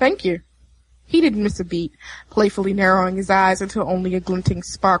 Thank you. He didn't miss a beat, playfully narrowing his eyes until only a glinting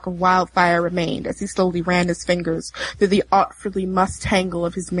spark of wildfire remained as he slowly ran his fingers through the artfully mussed tangle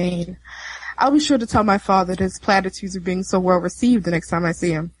of his mane. I'll be sure to tell my father that his platitudes are being so well received the next time I see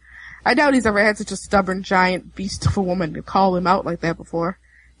him. I doubt he's ever had such a stubborn, giant beast of a woman to call him out like that before,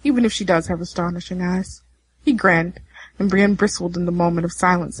 even if she does have astonishing eyes. He grinned, and Brienne bristled in the moment of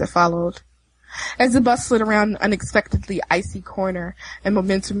silence that followed. As the bus slid around an unexpectedly icy corner and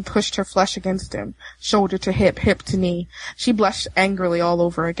momentum pushed her flesh against him, shoulder to hip, hip to knee, she blushed angrily all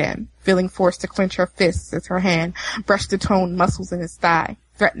over again, feeling forced to clench her fists as her hand brushed the toned muscles in his thigh,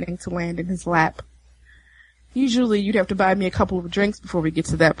 threatening to land in his lap. Usually you'd have to buy me a couple of drinks before we get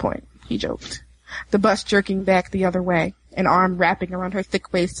to that point, he joked, the bus jerking back the other way, an arm wrapping around her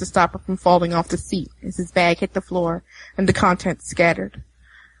thick waist to stop her from falling off the seat as his bag hit the floor and the contents scattered.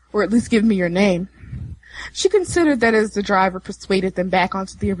 Or at least give me your name. She considered that as the driver persuaded them back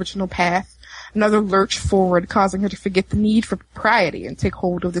onto the original path, another lurch forward causing her to forget the need for propriety and take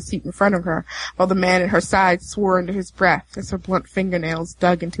hold of the seat in front of her, while the man at her side swore under his breath as her blunt fingernails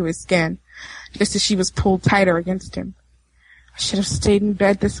dug into his skin, just as she was pulled tighter against him. I should have stayed in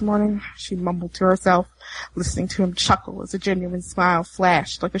bed this morning, she mumbled to herself, listening to him chuckle as a genuine smile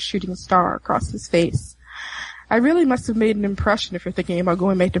flashed like a shooting star across his face. I really must have made an impression if you're thinking about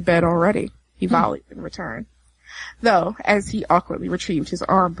going back to bed already, he volleyed in return. Though, as he awkwardly retrieved his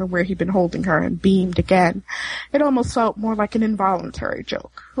arm from where he'd been holding her and beamed again, it almost felt more like an involuntary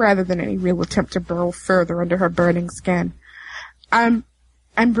joke, rather than any real attempt to burrow further under her burning skin. I'm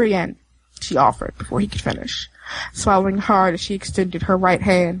Brienne, she offered before he could finish, swallowing hard as she extended her right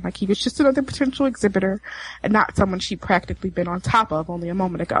hand like he was just another potential exhibitor and not someone she'd practically been on top of only a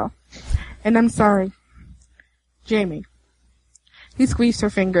moment ago. And I'm sorry. Jamie. He squeezed her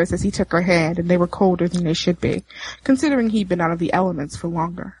fingers as he took her hand, and they were colder than they should be, considering he'd been out of the elements for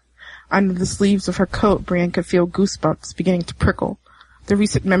longer. Under the sleeves of her coat, Brienne could feel goosebumps beginning to prickle, the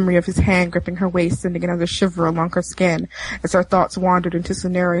recent memory of his hand gripping her waist sending another shiver along her skin as her thoughts wandered into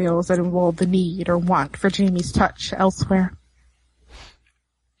scenarios that involved the need or want for Jamie's touch elsewhere.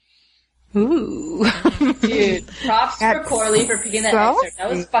 Ooh. Dude, props for Corley for picking that excerpt. That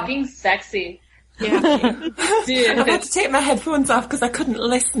was fucking sexy. Yeah. Dude, I had to take my headphones off because I couldn't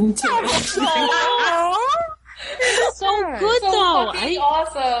listen to it. So good though.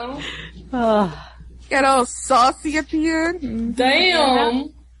 Awesome. Get all saucy at the end.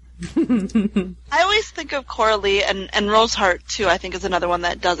 Damn. I always think of Coralie and Roseheart too. I think is another one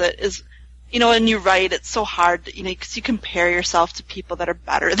that does it. Is when you write, it's so hard, because you compare yourself to people that are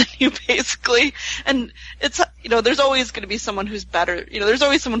better than you, basically. And it's, there's always going to be someone who's better. There's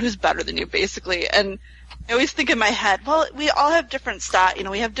always someone who's better than you, basically. And I always think in my head, well, we all have different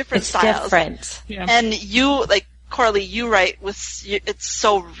we have different styles. It's different. Yeah. And you, like, Coralie, you write it's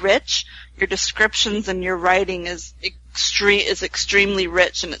so rich. Your descriptions and your writing is extremely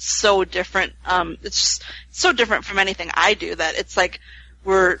rich, and it's so different. It's just so different from anything I do that it's like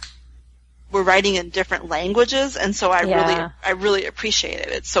we're writing in different languages, and so I really appreciate it.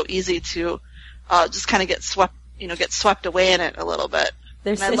 It's so easy to just kind of get swept away in it a little bit.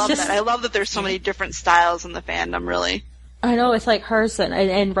 And I love that. I love that there's so many different styles in the fandom, really. I know, it's like hers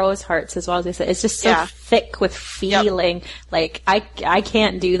and Rose Hearts as well, as I said. It's just so thick with feeling. Yep. Like, I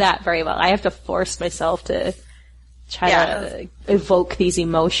can't do that very well. I have to force myself to try to evoke these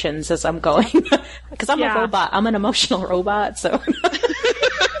emotions as I'm going. Because I'm a robot. I'm an emotional robot, so.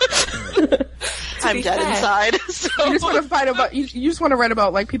 I'm dead inside. So. You just want to fight about, you just want to write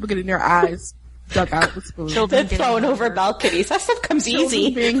about, like, people getting their eyes dug out with spoons. Children thrown over balconies. That stuff comes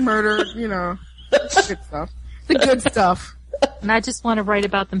easy. Being murdered, good stuff. The good stuff. And I just want to write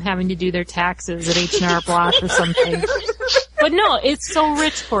about them having to do their taxes at H&R Block or something. But no, it's so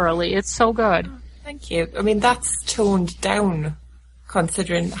rich, Coralie. It's so good. Thank you. I mean, that's toned down,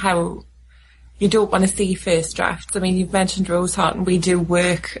 considering how you don't want to see first drafts. I mean, you've mentioned Roseheart, and we do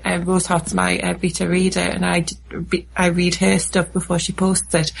work. Roseheart's my beta reader, and I read her stuff before she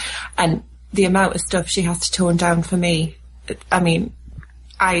posts it. And the amount of stuff she has to tone down for me, I mean,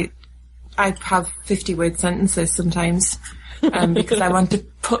 I have 50-word sentences sometimes because I want to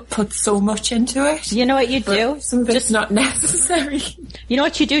put so much into it. You know what you do? Some of it's not necessary. You know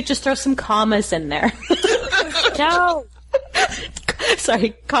what you do? Just throw some commas in there. No.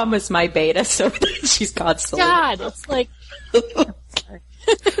 Sorry, comma's my beta, so she's constantly. God, it's like. Sorry.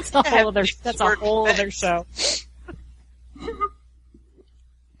 That's a whole other show.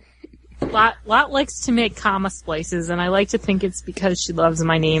 Lot likes to make comma splices, and I like to think it's because she loves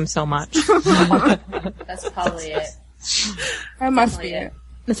my name so much. That's probably it. That must be it.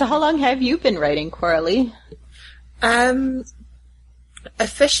 So how long have you been writing, Coralie?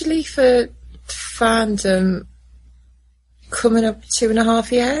 Officially for fandom, coming up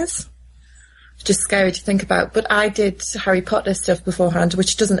 2.5 years. Just scary to think about. But I did Harry Potter stuff beforehand,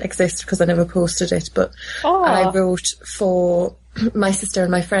 which doesn't exist because I never posted it. But I wrote for my sister and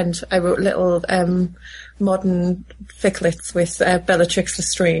my friend. I wrote little modern ficlets with Bellatrix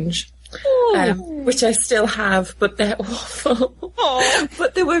Lestrange, which I still have, but they're awful.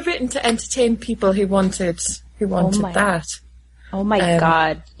 But they were written to entertain people who wanted that. Oh my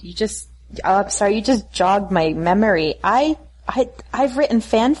God! I'm sorry, you just jogged my memory. I've written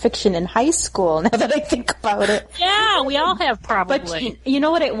fan fiction in high school, now that I think about it. Yeah, we all have probably. But you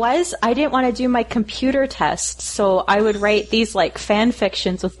know what it was? I didn't want to do my computer test, so I would write these, like, fan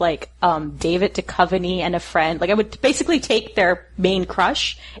fictions with, like, David Duchovny and a friend. Like, I would basically take their main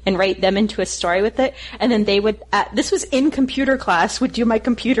crush and write them into a story with it, and then they would, this was in computer class, would do my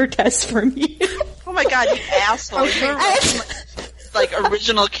computer test for me. Oh my God, you asshole. Like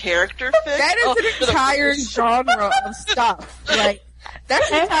original character fic? That is an entire genre of stuff. Like,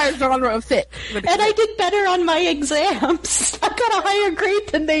 that's an entire genre of fic. And I did better on my exams. I got a higher grade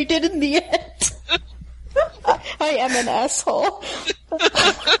than they did in the end. I am an asshole.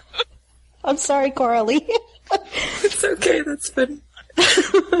 I'm sorry, Coralie. It's okay, that's fun.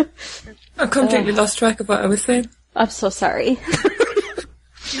 I completely lost track of what I was saying. I'm so sorry.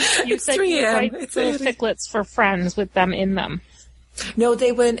 You said you write little ficlets for friends with them in them. No,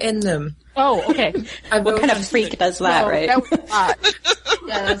 they weren't in them. Oh, okay. What kind of freak does that, right? That was hot.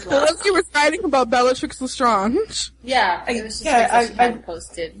 Yeah, that was Well, you were writing about Bellatrix Lestrange. Yeah, it was just I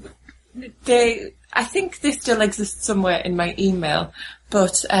posted. I think they still exist somewhere in my email,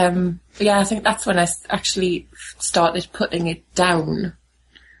 but I think that's when I actually started putting it down.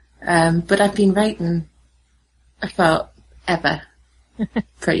 But I've been writing about ever,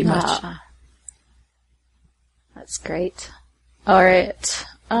 pretty much. That's great. All right,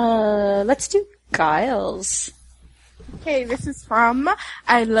 let's do Giles. Okay, this is from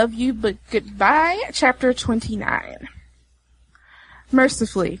I Love You But Goodbye, chapter 29.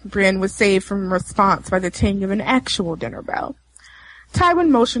 Mercifully, Brienne was saved from response by the ting of an actual dinner bell. Tywin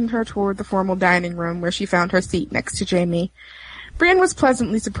motioned her toward the formal dining room where she found her seat next to Jaime. Brienne was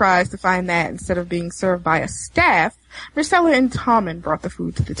pleasantly surprised to find that, instead of being served by a staff, Myrcella and Tommen brought the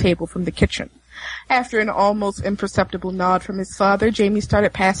food to the table from the kitchen. After an almost imperceptible nod from his father, Jaime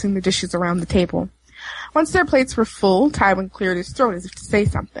started passing the dishes around the table. Once their plates were full, Tywin cleared his throat as if to say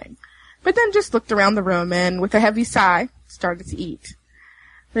something, but then just looked around the room and, with a heavy sigh, started to eat.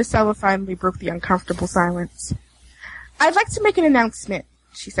 Marcella finally broke the uncomfortable silence. "I'd like to make an announcement,"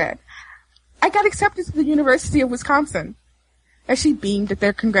 she said. "I got accepted to the University of Wisconsin." As she beamed at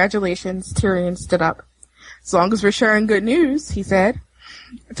their congratulations, Tyrion stood up. "As long as we're sharing good news," he said.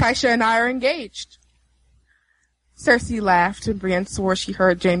 "Tysha and I are engaged." Cersei laughed, and Brienne swore she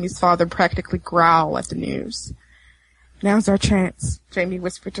heard Jaime's father practically growl at the news. "Now's our chance," Jaime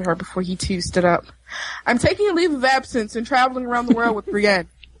whispered to her before he too stood up. "I'm taking a leave of absence and traveling around the world with Brienne."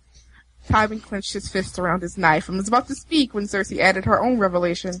 Tywin clenched his fist around his knife and was about to speak when Cersei added her own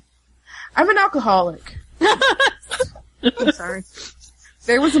revelation. "I'm an alcoholic." I'm sorry.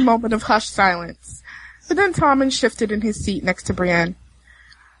 There was a moment of hushed silence, but then Tommen shifted in his seat next to Brienne.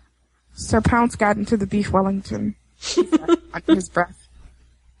 "Sir Pounce got into the beef Wellington," he said under his breath.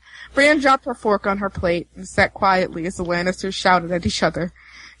 Brienne dropped her fork on her plate and sat quietly as the Lannisters shouted at each other.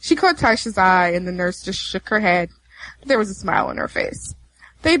 She caught Tysha's eye, and the nurse just shook her head, but there was a smile on her face.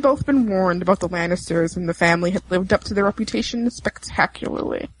 They'd both been warned about the Lannisters, and the family had lived up to their reputation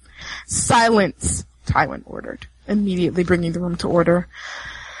spectacularly. "Silence!" Tywin ordered, immediately bringing the room to order.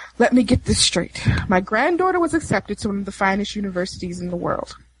 "Let me get this straight. My granddaughter was accepted to one of the finest universities in the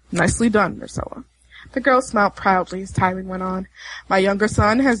world. Nicely done, Marcella." The girl smiled proudly as Tywin went on. "My younger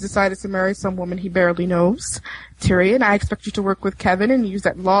son has decided to marry some woman he barely knows. Tyrion, I expect you to work with Kevin and use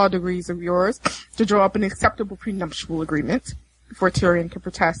that law degrees of yours to draw up an acceptable prenuptial agreement." Before Tyrion could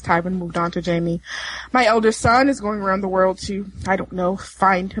protest, Tywin moved on to Jaime. "My elder son is going around the world to, I don't know,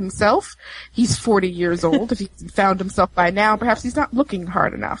 find himself. He's 40 years old. If he hasn't found himself by now, perhaps he's not looking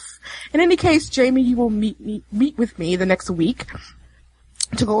hard enough. In any case, Jaime, you will meet with me the next week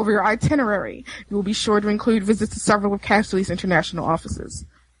to go over your itinerary. You will be sure to include visits to several of Casterly's international offices."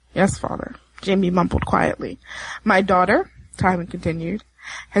 "Yes, father," Jaime mumbled quietly. "My daughter," Tywin continued,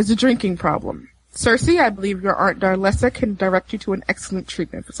 "has a drinking problem. Cersei, I believe your Aunt Darlessa can direct you to an excellent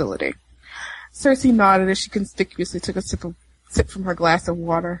treatment facility." Cersei nodded as she conspicuously took a sip from her glass of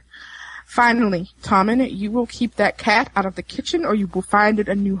water. "Finally, Tommen, you will keep that cat out of the kitchen or you will find it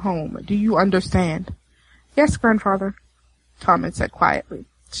a new home. Do you understand?" "Yes, grandfather," Tommen said quietly,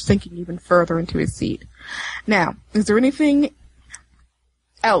 sinking even further into his seat. "Now, is there anything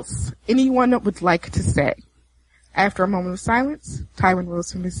else anyone would like to say?" After a moment of silence, Tywin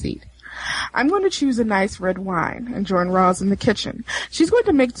rose from his seat. "I'm going to choose a nice red wine and join Roz in the kitchen. She's going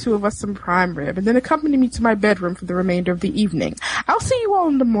to make two of us some prime rib and then accompany me to my bedroom for the remainder of the evening. I'll see you all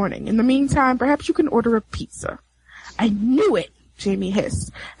in the morning. In the meantime, perhaps you can order a pizza." "I knew it," Jaime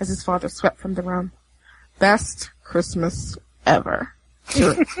hissed as his father swept from the room. "Best Christmas ever,"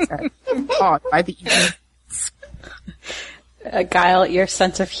 Tyrion said, awed by the evening. Guile, your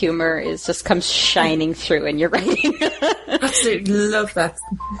sense of humor just comes shining through in your writing. Absolutely love that.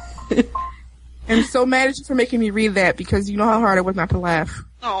 I'm so mad at you for making me read that because you know how hard it was not to laugh.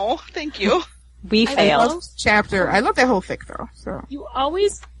 Oh, thank you. We failed. I love this chapter. I love that whole fic though. So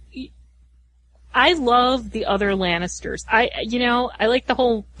I love the other Lannisters. I like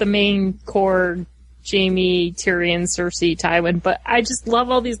the main core, Jaime, Tyrion, Cersei, Tywin, but I just love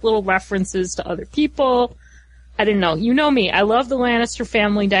all these little references to other people. I don't know. You know me. I love the Lannister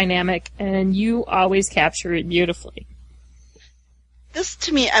family dynamic, and you always capture it beautifully. This,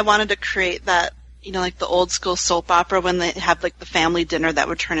 to me, I wanted to create that, like the old school soap opera when they have like the family dinner that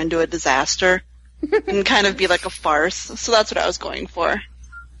would turn into a disaster and kind of be like a farce. So that's what I was going for.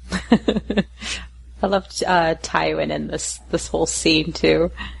 I loved Tywin in this whole scene too.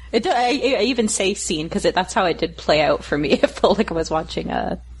 I even say scene because that's how it did play out for me. It felt like I was watching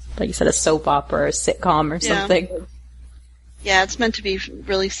like you said, a soap opera or a sitcom or something. Yeah, it's meant to be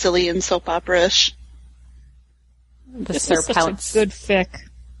really silly and soap opera-ish. This Sir Pounce, a good fic.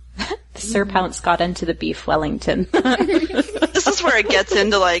 The Sir Pounce got into the beef Wellington. This is where it gets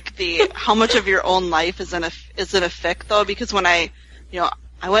into like how much of your own life is in a fic though, because when I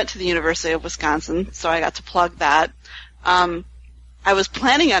went to the University of Wisconsin, so I got to plug that. I was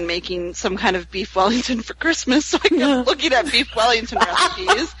planning on making some kind of beef Wellington for Christmas, so I kept looking at beef Wellington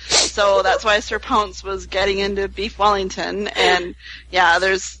recipes. So that's why Sir Pounce was getting into beef Wellington, and yeah,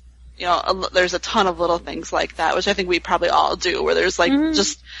 there's a ton of little things like that, which I think we probably all do, where there's like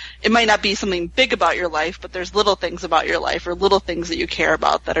just, it might not be something big about your life, but there's little things about your life or little things that you care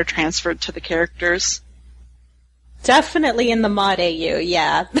about that are transferred to the characters. Definitely in the mod AU,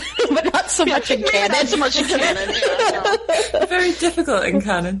 yeah. But not so much in canon. Not so much in canon, yeah. Very difficult in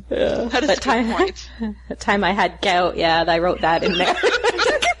canon. Yeah. That is a good point. The time I had gout, yeah, I wrote that in there.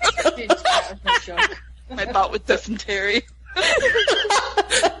 My bout with dysentery.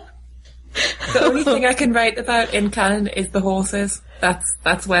 The only thing I can write about in canon is the horses.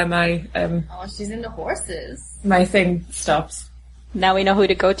 That's where my she's into horses. My thing stops. Now we know who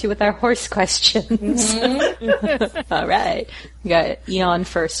to go to with our horse questions. All right. We got Eon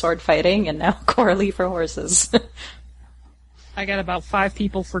for sword fighting, and now Coralie for horses. I got about 5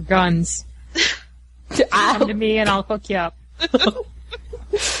 people for guns. Come to me and I'll hook you up.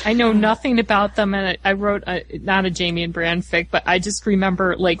 I know nothing about them, and I wrote not a Jamie and Bran fic, but I just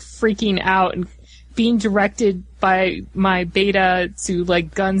remember like freaking out and being directed by my beta to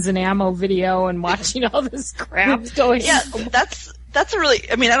like guns and ammo video and watching all this crap going. Yeah, that's a really.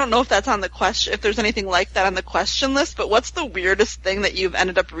 I mean, I don't know if that's on the question. If there's anything like that on the question list, but what's the weirdest thing that you've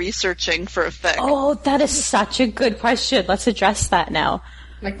ended up researching for a fic? Oh, that is such a good question. Let's address that now.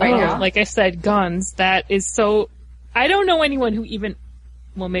 Like right now? Like I said, guns. That is so. I don't know anyone who even.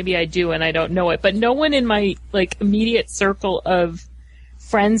 Well, maybe I do, and I don't know it. But no one in my like immediate circle of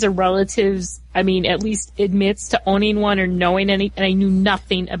friends or relatives, I mean, at least admits to owning one or knowing any. And I knew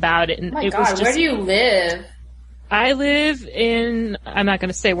nothing about it. And Oh my it God, was just, where do you live? I live in. I'm not going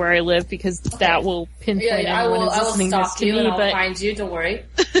to say where I live because that will pinpoint I anyone will who's listening this stalk to you me. and I'll But find you. Don't worry.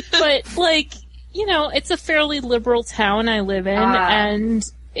 but like it's a fairly liberal town I live in, and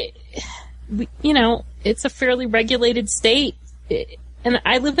it's a fairly regulated state. And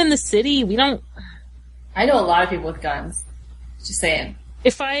I live in the city. We don't. I know a lot of people with guns. Just saying.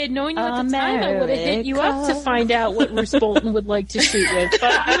 If I had known you at the time, I would have hit you up to find out what Roose Bolton would like to shoot with.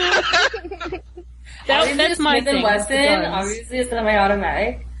 But that's my Smith thing. and Wesson. Obviously, it's not my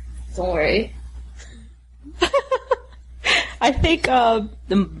automatic. Don't worry. I think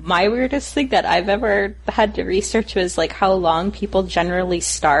my weirdest thing that I've ever had to research was like how long people generally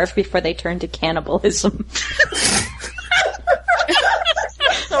starve before they turn to cannibalism.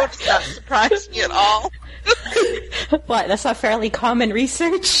 So it does not surprise me at all. What? That's not fairly common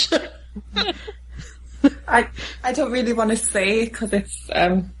research? I don't really want to say because it's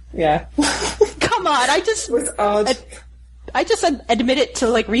yeah. Come on, I just It was odd. I just admitted to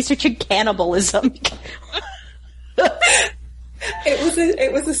like researching cannibalism.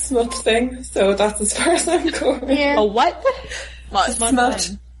 It was a smut thing, so that's as far as I'm going. Yeah. A what?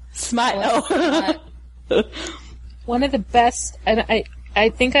 Smut. Smut. Oh. One of the best, and I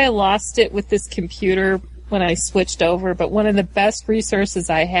think I lost it with this computer when I switched over, but one of the best resources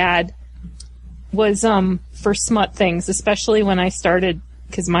I had was for smut things, especially when I started,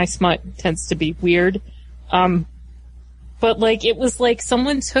 because my smut tends to be weird. But like it was like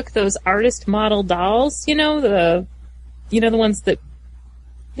someone took those artist model dolls, the ones that,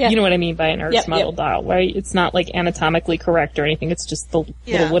 you know what I mean by an artist model doll, right? It's not like anatomically correct or anything. It's just the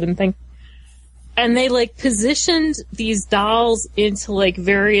little wooden thing. And they like positioned these dolls into like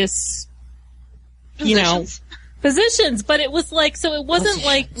various, positions, but it was like, so it wasn't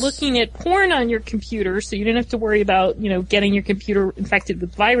like looking at porn on your computer, so you didn't have to worry about, getting your computer infected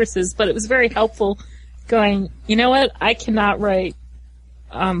with viruses, but it was very helpful going, you know what, I cannot write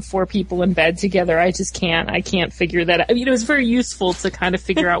 4 people in bed together. I just can't. I can't figure that out. I mean, it was very useful to kind of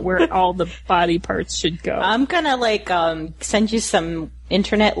figure out where all the body parts should go. I'm gonna send you some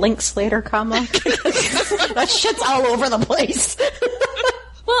internet links later, Kama. That shit's all over the place.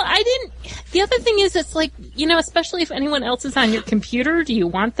 Well, the other thing is, it's like, especially if anyone else is on your computer, do you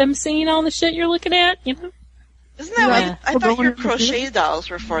want them seeing all the shit you're looking at, Isn't that what I thought your crochet dolls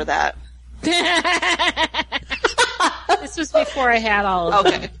were for that? This was before I had all of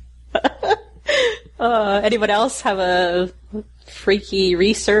them. Okay. Anyone else have a freaky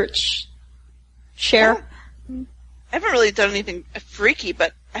research share? I haven't really done anything freaky,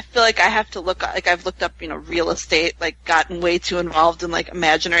 but I feel like I have to look, like I've looked up, real estate, like gotten way too involved in like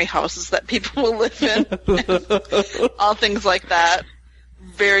imaginary houses that people will live in. All things like that.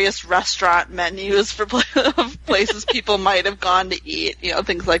 Various restaurant menus for places people might have gone to eat,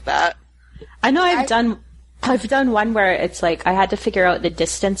 things like that. I know I've done one where it's like I had to figure out the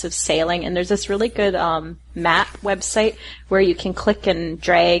distance of sailing, and there's this really good map website where you can click and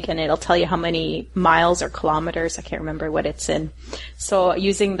drag and it'll tell you how many miles or kilometers, I can't remember what it's in. So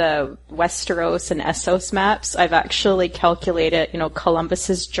using the Westeros and Essos maps, I've actually calculated,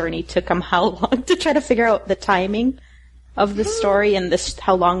 Columbus's journey took him how long to try to figure out the timing of the story and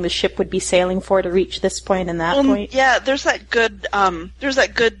how long the ship would be sailing for to reach this point and that point. Yeah, there's that good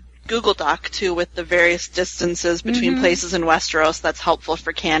Google Doc too with the various distances between places in Westeros. That's helpful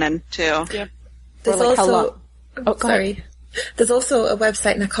for canon too. Yep. There's like also sorry. There's also a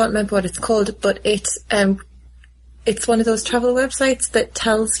website, and I can't remember what it's called, but it's one of those travel websites that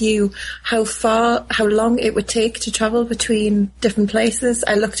tells you how long it would take to travel between different places.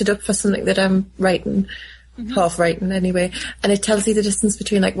 I looked it up for something that I'm writing, half writing anyway, and it tells you the distance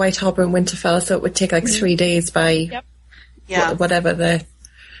between like White Harbour and Winterfell, so it would take like 3 days by whatever the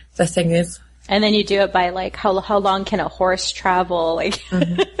thing is. And then you do it by like how long can a horse travel, like,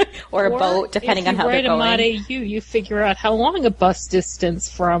 or a boat, depending on how they're going. If you write a Mod AU, you figure out how long a bus distance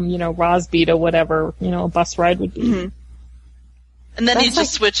from, Rosby to whatever, a bus ride would be. Mm-hmm. And then you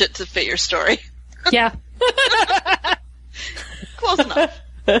just switch it to fit your story. Yeah. Close enough.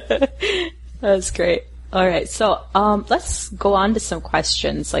 That's great. All right, so let's go on to some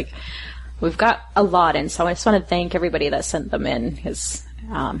questions. Like, we've got a lot in, so I just want to thank everybody that sent them in, because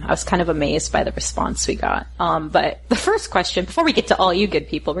I was kind of amazed by the response we got. But the first question, before we get to all you good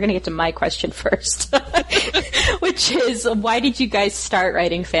people, we're going to get to my question first, which is, why did you guys start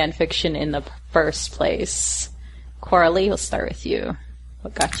writing fan fiction in the first place? Coralie, we'll start with you.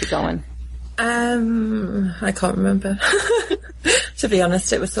 What got you going? I can't remember. To be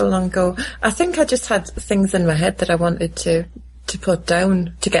honest, it was so long ago. I think I just had things in my head that I wanted to put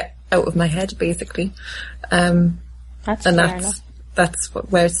down, to get out of my head, basically. That's fair enough. That's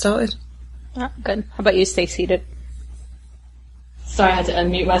where it started. Oh, good. How about you, Stacey? Sorry, I had to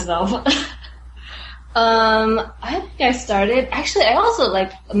unmute myself. I think I started... Actually, I also,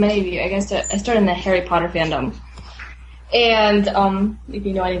 like many of you, I started in the Harry Potter fandom. And if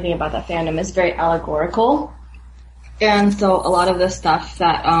you know anything about that fandom, it's very allegorical. And so a lot of the stuff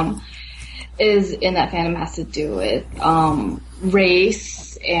that is in that fandom has to do with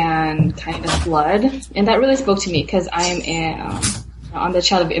race and kind of blood. And that really spoke to me because I am I'm the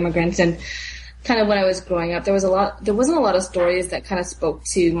child of immigrants, and kind of when I was growing up, there wasn't a lot of stories that kind of spoke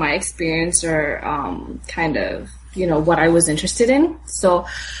to my experience or kind of, what I was interested in. So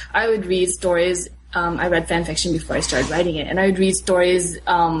I would read stories. I read fan fiction before I started writing it, and I would read stories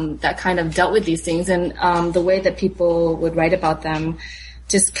that kind of dealt with these things, and the way that people would write about them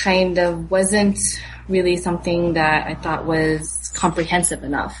just kind of wasn't really something that I thought was comprehensive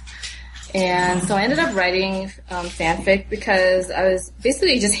enough. And so I ended up writing fanfic because I was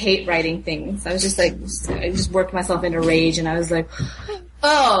basically just hate writing things. I was just like, I just worked myself into rage, and I was like,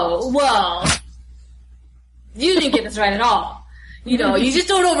 oh, well, you didn't get this right at all. You just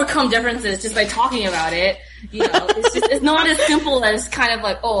don't overcome differences just by talking about it. It's not as simple as kind of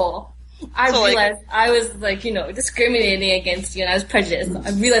like, I realized I was like, discriminating against you, and I was prejudiced. I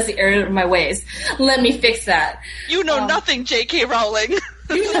realized the error of my ways. Let me fix that. You know nothing, J.K. Rowling.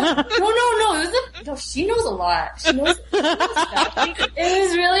 No. She knows a lot. She knows stuff. It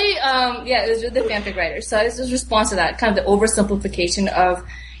was really, it was with the fanfic writers. So it was just response to that, kind of the oversimplification of,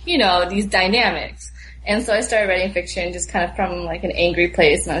 these dynamics. And so I started writing fiction just kind of from like an angry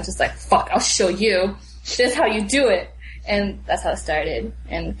place, and I was just like, fuck, I'll show you. This is how you do it. And that's how it started.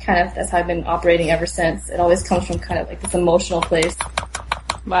 And kind of that's how I've been operating ever since. It always comes from kind of like this emotional place.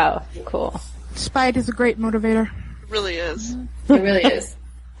 Wow, cool. Spite is a great motivator. It really is. It really is.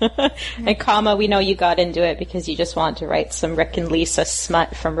 And Kama, we know you got into it because you just want to write some Rick and Lisa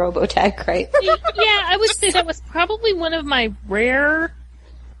smut from Robotech, right? Yeah, I would say that was probably one of my rare...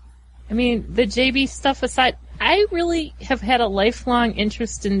 the JB stuff aside, I really have had a lifelong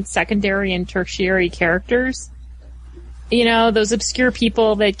interest in secondary and tertiary characters. Those obscure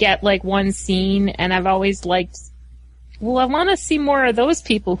people that get like one scene, and I've always liked, I want to see more of those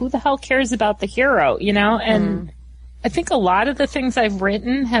people. Who the hell cares about the hero, And I think a lot of the things I've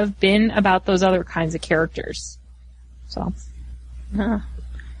written have been about those other kinds of characters. So.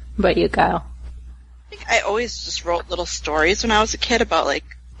 But you, Kyle? I think I always just wrote little stories when I was a kid about like,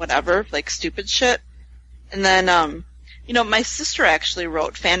 whatever, like stupid shit. And then, my sister actually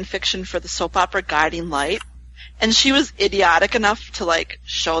wrote fan fiction for the soap opera Guiding Light. And she was idiotic enough to, like,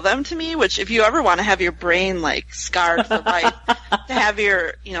 show them to me, which if you ever want to have your brain, like, scarred for life, to have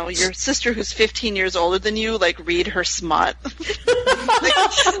your sister who's 15 years older than you, like, read her smut.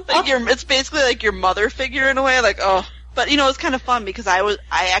 It's basically like your mother figure in a way, like, oh. But, it's kind of fun because I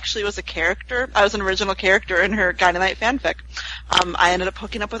actually was a character. I was an original character in her Guiding Light fanfic. I ended up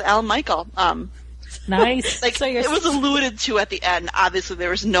hooking up with Alan Michael. Nice. So it was alluded to at the end. Obviously,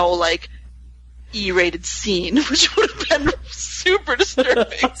 there was no, like, E-rated scene, which would have been super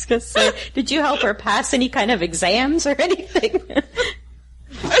disturbing. I was going to say, did you help her pass any kind of exams or anything?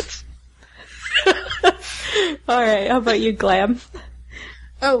 What? All right, how about you, Glam?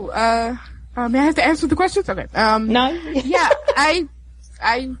 May I have to answer the questions? Okay. No. Yeah, I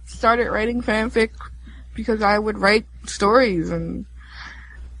started writing fanfic because I would write stories, and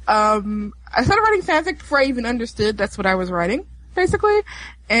I started writing fanfic before I even understood that's what I was writing, basically.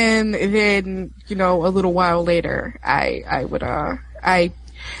 And then, a little while later, I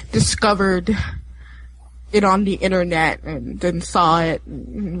discovered it on the internet and then saw it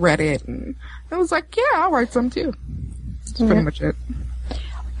and read it, and I was like, yeah, I'll write some too. That's pretty much it.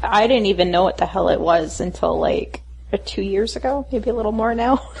 I didn't even know what the hell it was until, like, 2 years ago, maybe a little more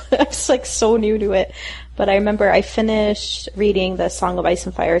now. I was like so new to it. But I remember I finished reading the Song of Ice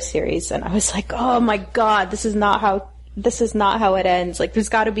and Fire series, and I was like, oh my god, this is not how it ends. Like, there's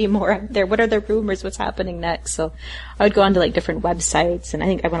got to be more out there. What are the rumors? What's happening next? So I would go onto like different websites, and I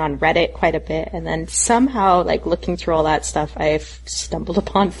think I went on Reddit quite a bit, and then somehow, like, looking through all that stuff, I've stumbled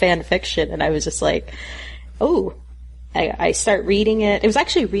upon fan fiction, and I was just like, oh. I start reading it. It was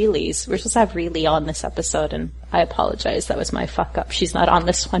actually Reeley's. We're supposed to have Reeley on this episode, and I apologize. That was my fuck up. She's not on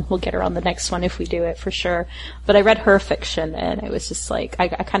this one. We'll get her on the next one if we do it, for sure. But I read her fiction, and it was just like, I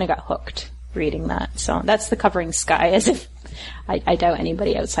kind of got hooked reading that. So that's The Covering Sky, as if I doubt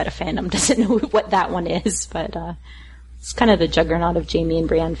anybody outside of fandom doesn't know what that one is, but it's kind of the juggernaut of Jamie and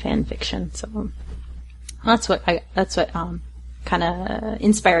Brienne fan fiction. So that's what kind of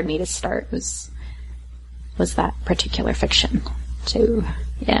inspired me to start, was that particular fiction. So,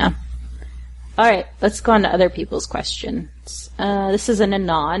 yeah. Alright, let's go on to other people's questions. This is an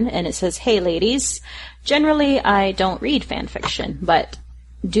Anon, and it says, hey ladies, generally I don't read fan fiction, but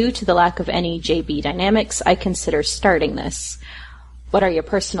due to the lack of any JB dynamics, I consider starting this. What are your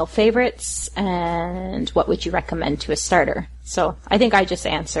personal favorites, and what would you recommend to a starter? So, I think I just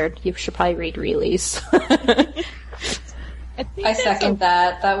answered. You should probably read Reeley's. I second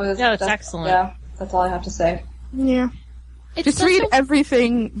that. That's excellent. Yeah. That's all I have to say. Yeah. Just read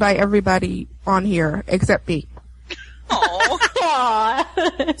everything by everybody on here except me.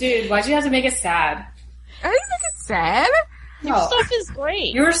 Aww. Dude, why'd you have to make it sad? I didn't make it sad. Your stuff is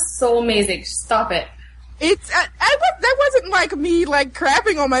great. You're so amazing. Stop it. It's that wasn't like me like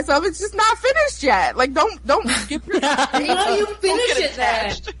crapping on myself. It's just not finished yet. Like don't get How you finish it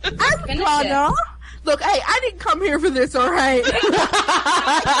then? I'm gonna. Look, hey, I didn't come here for this, all right?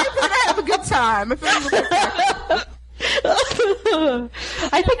 I'm gonna have a good time. I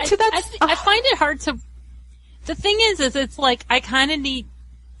find it hard to. The thing is it's like I kind of need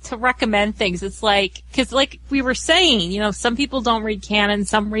to recommend things. It's like, because like we were saying, some people don't read canon,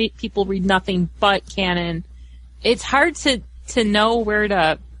 some people read nothing but canon. It's hard to know where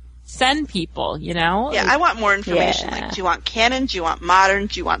to send people, Yeah, I want more information. Yeah. Like, do you want canon? Do you want modern?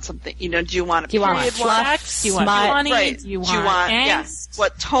 Do you want something, do you want a period fluff? Do you want funny? Right. Do you want angst?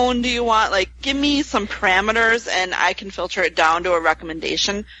 What tone do you want? Like, give me some parameters and I can filter it down to a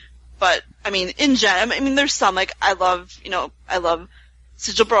recommendation. But, in general, there's some, like, I love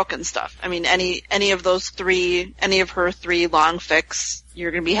Sigil Broken stuff. Any of her 3 long fics,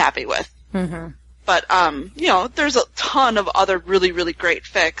 you're gonna be happy with. Mm-hmm. But, there's a ton of other really, really great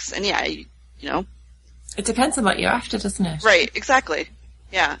fics, and It depends on what you're after, doesn't it? Right, exactly.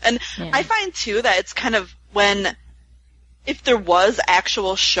 Yeah. And I find, too, that it's kind of if there was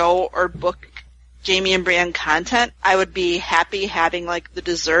actual show or book Jamie and Brienne content, I would be happy having, like, the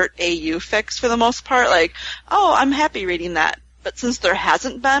dessert AU fics for the most part. Like, oh, I'm happy reading that. But since there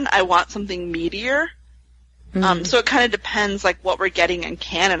hasn't been, I want something meatier. Mm-hmm. So it kind of depends, like, what we're getting in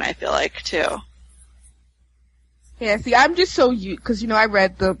canon, I feel like, too. Yeah, see, I'm just so because I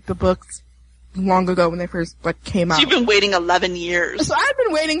read the books long ago when they first came out. So you've been waiting 11 years. So I've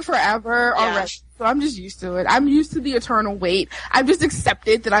been waiting forever already. So I'm just used to it. I'm used to the eternal wait. I've just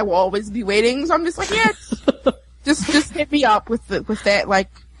accepted that I will always be waiting. So I'm just like, yeah, just hit me up with that like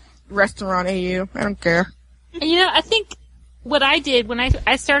restaurant AU. I don't care. And, I think what I did when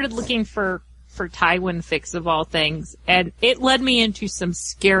I started looking for Tywin fics of all things, and it led me into some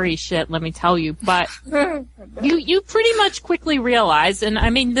scary shit, let me tell you, but you pretty much quickly realize, and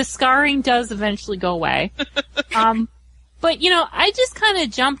the scarring does eventually go away. But I just kind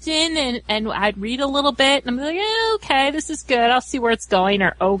of jumped in and I'd read a little bit and I'm like, yeah, okay, this is good, I'll see where it's going,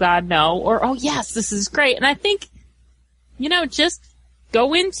 or oh god, no, or oh yes, this is great. And I think, just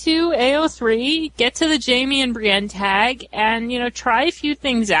go into AO3, get to the Jamie and Brienne tag, and, try a few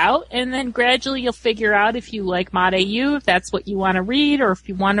things out, and then gradually you'll figure out if you like Mod AU, if that's what you want to read, or if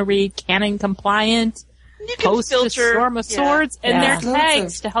you want to read canon compliant, Post the Storm of Swords, and their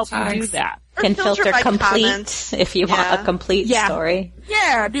tags to help you do that. You can filter complete comments. If you want a complete story.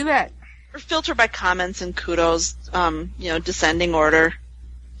 Yeah, do that. Or filter by comments and kudos, descending order,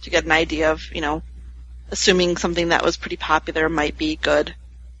 to get an idea of, assuming something that was pretty popular might be good.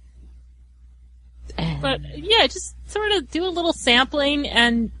 But, yeah, just sort of do a little sampling,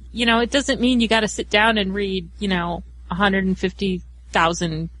 and, it doesn't mean you gotta sit down and read,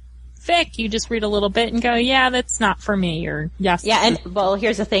 150,000 fic. You just read a little bit and go, yeah, that's not for me, or yes. Yeah, and, well,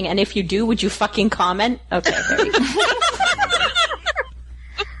 here's the thing, and if you do, would you fucking comment? Okay, there you go.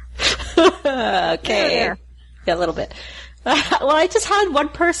 Okay. Yeah, a little bit. Well, I just had one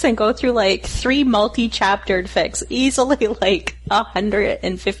person go through like 3 multi-chaptered fics, easily like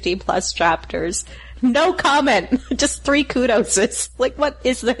 150 plus chapters. No comment. Just 3 kudoses. Like, what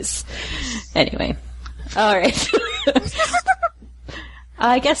is this? Anyway. Alright.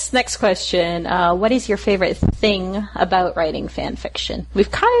 I guess next question. What is your favorite thing about writing fan fiction?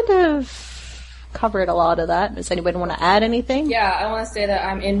 We've kind of covered a lot of that. Does anybody want to add anything? Yeah, I want to say that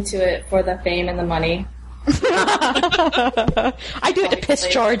I'm into it for the fame and the money. I do it to piss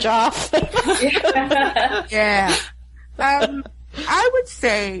George off. Yeah. I would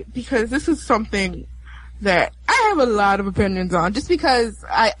say, because this is something that I have a lot of opinions on, just because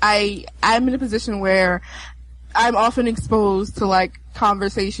I'm in a position where I'm often exposed to, like,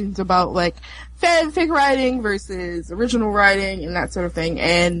 conversations about, like, fanfic writing versus original writing and that sort of thing.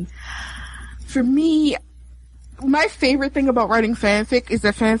 And for me, my favorite thing about writing fanfic is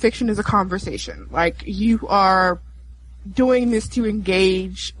that fanfiction is a conversation. Like, you are doing this to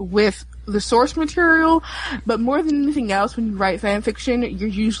engage with the source material, but more than anything else, when you write fanfiction, you're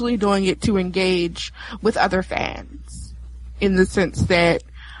usually doing it to engage with other fans. In the sense that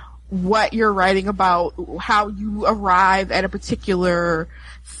what you're writing about, how you arrive at a particular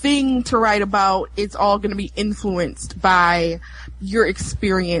thing to write about, it's all going to be influenced by your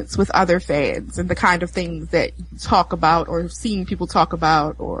experience with other fans and the kind of things that you talk about or seen people talk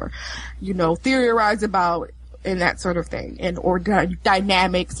about or, you know, theorize about and that sort of thing, and or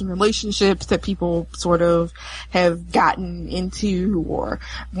dynamics and relationships that people sort of have gotten into, or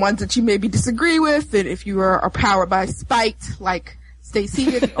ones that you maybe disagree with, and if you are powered by spite, like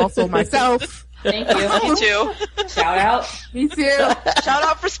Stacey and also myself. Thank you. Me too. Shout out. Me too. Shout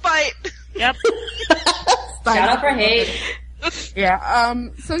out for spite. Yep. Shout out for hate. Yeah.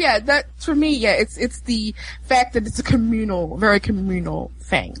 So yeah, that for me, yeah, it's the fact that it's a very communal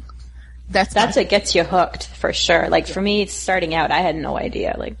thing. That's what gets you hooked, for sure. Like, for me, starting out, I had no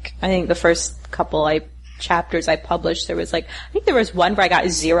idea. Like, I think the first couple chapters I published, there was one where I got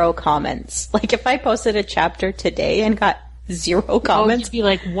 0 comments. Like, if I posted a chapter today and got 0 comments. You'd be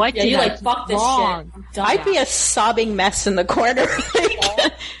like, what did I do fuck this wrong? Shit. I'd be a sobbing mess in the corner.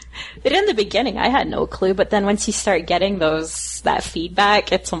 But in the beginning, I had no clue, but then once you start getting that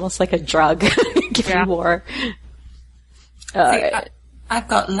feedback, it's almost like a drug. Give you more. I've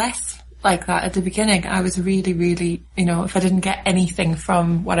got less like that at the beginning. I was really, really, you know, if I didn't get anything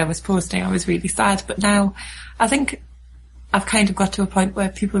from what I was posting, I was really sad. But now I think I've kind of got to a point where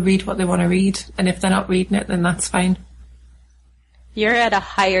people read what they want to read, and if they're not reading it, then that's fine. You're at a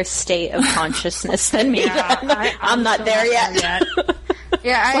higher state of consciousness than me. Yeah, I'm not there yet.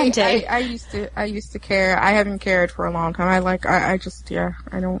 Yeah, One day. I used to care. I haven't cared for a long time. I just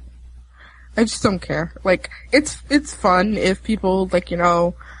don't care. Like, it's fun if people, like, you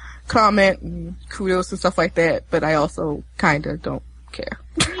know, comment and kudos and stuff like that, but I also kinda don't care.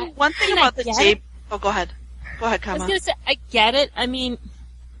 One thing about the tape. Oh, go ahead. Go ahead, Kama. I was gonna say, I get it. I mean,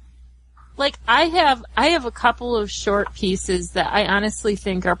 like, I have a couple of short pieces that I honestly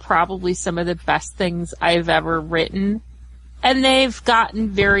think are probably some of the best things I've ever written. And they've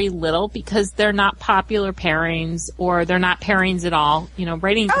gotten very little because they're not popular pairings, or they're not pairings at all. You know,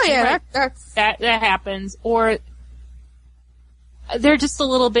 writing. Oh yeah, that happens. Or they're just a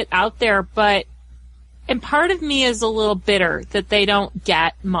little bit out there, and part of me is a little bitter that they don't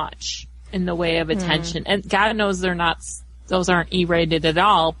get much in the way of attention. And God knows those aren't E-rated at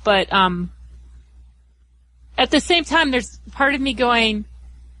all. But at the same time, there's part of me going,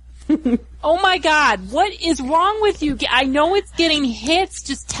 oh my God, what is wrong with you? I know it's getting hits.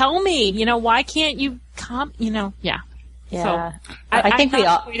 Just tell me, you know, why can't you come, you know, yeah. Yeah. So I think we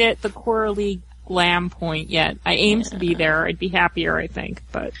all quite at the Coralie Glam point yet. I aim to be there. I'd be happier, I think,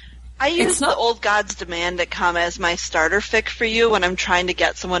 but I use the Old Gods Demand to come as my starter fic for you when I'm trying to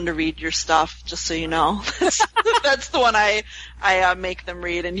get someone to read your stuff, just so you know. That's the one I make them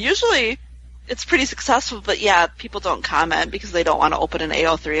read, and usually it's pretty successful, but yeah, people don't comment because they don't want to open an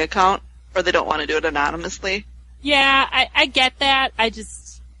AO3 account, or they don't want to do it anonymously. Yeah, I get that.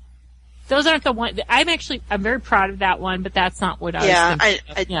 Those aren't the one. I'm very proud of that one, but that's not what I was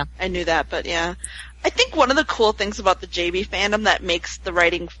thinking of. I knew that, but yeah. I think one of the cool things about the JB fandom that makes the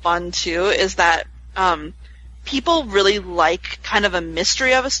writing fun too is that people really like kind of a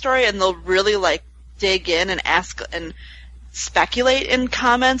mystery of a story, and they'll really like dig in and ask and speculate in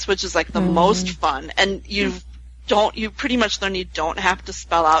comments, which is like the most fun. And you pretty much learn you don't have to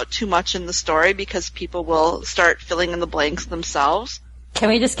spell out too much in the story because people will start filling in the blanks themselves. Can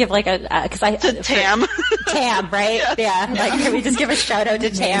we just give like Tam, right? Yeah. Like, can we just give a shout out to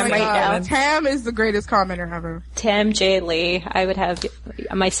Tam now? Tam is the greatest commenter ever. Tam J. Lee. I would have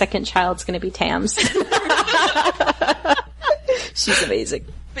my second child's going to be Tam's. She's amazing.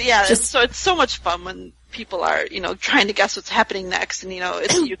 But yeah, so it's so much fun when people are, trying to guess what's happening next, and,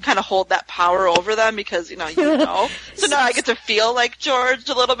 you kind of hold that power over them because, you know. So now I get to feel like George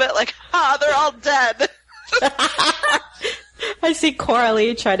a little bit, like, they're all dead. I see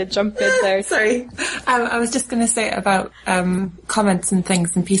Coralie try to jump in there. Sorry. I was just going to say about comments and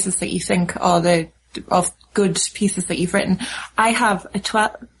things and pieces that you think are of good pieces that you've written. I have a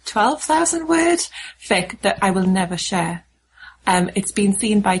 12,000 word fic that I will never share. It's been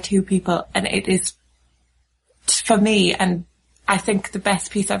seen by 2 people, and it is, for me, and I think the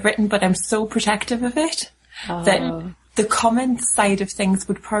best piece I've written, but I'm so protective of it that the comments side of things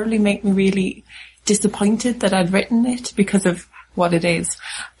would probably make me really disappointed that I'd written it because of what it is.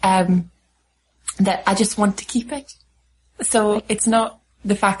 That I just want to keep it. So it's not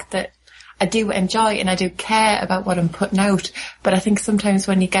the fact that I do enjoy and I do care about what I'm putting out, but I think sometimes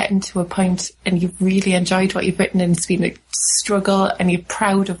when you get into a point and you've really enjoyed what you've written and it's been a struggle and you're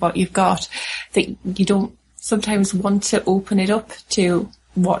proud of what you've got, that you don't sometimes want to open it up to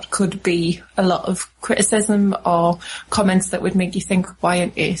what could be a lot of criticism or comments that would make you think, why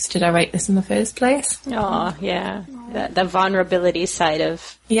on earth did I write this in the first place? Oh, yeah. The vulnerability side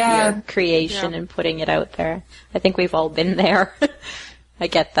of your creation and putting it out there. I think we've all been there. I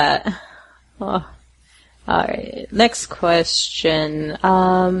get that. Oh. All right. Next question.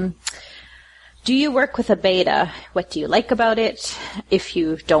 Do you work with a beta? What do you like about it? If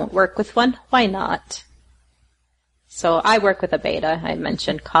you don't work with one, why not? So I work with a beta. I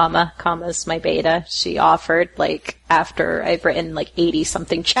mentioned Kama. Kama's my beta. She offered, after I've written,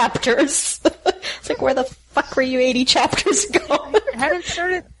 80-something chapters. It's like, where the fuck were you 80 chapters ago? I haven't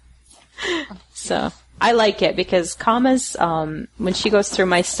started. So I like it because Kama's, when she goes through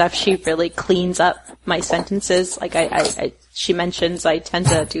my stuff, she really cleans up my sentences. She mentions I tend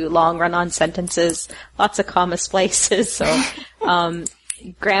to do long run-on sentences, lots of comma splices. So,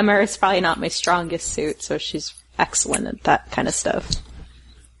 grammar is probably not my strongest suit. So she's excellent at that kind of stuff.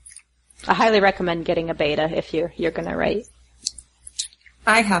 I highly recommend getting a beta if you're going to write.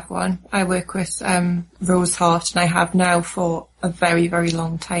 I have one. I work with Rose Hart, and I have now for a very, very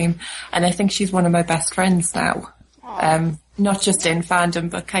long time. And I think she's one of my best friends now. Not just in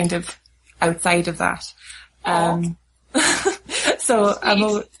fandom, but kind of outside of that. So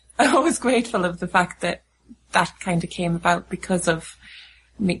I'm always grateful of the fact that kind of came about because of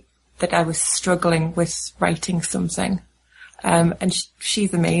me, that I was struggling with writing something. And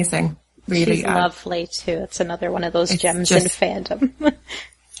she's amazing. Really, she's lovely too. It's another one of those gems in fandom.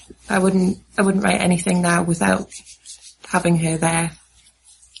 I wouldn't write anything now without having her there.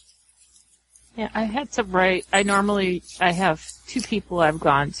 Yeah, I had to write. I have 2 people I've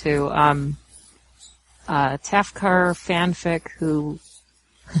gone to. Tafkar fanfic, who,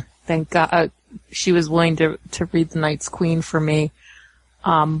 thank God, she was willing to read The Night's Queen for me.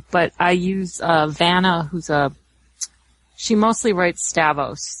 But I use Vanna, she mostly writes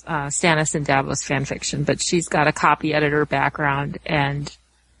Stannis and Davos fanfiction, but she's got a copy editor background, and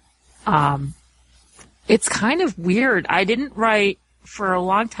it's kind of weird. I didn't write for a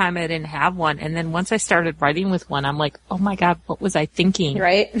long time. I didn't have one, and then once I started writing with one, I'm like, oh my God, what was I thinking?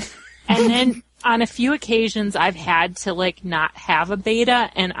 Right. And then on a few occasions, I've had to not have a beta,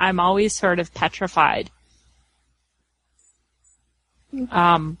 and I'm always sort of petrified.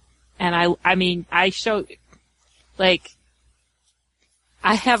 And I show,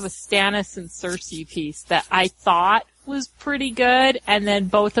 I have a Stannis and Cersei piece that I thought was pretty good, and then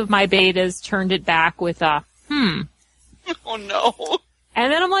both of my betas turned it back with a, Oh no.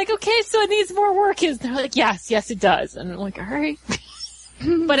 And then I'm like, okay, so it needs more work. And they're like, yes, it does. And I'm like, all right.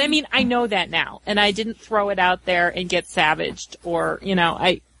 But I know that now, and I didn't throw it out there and get savaged, or,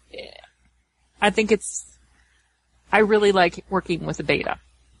 I think I really like working with a beta.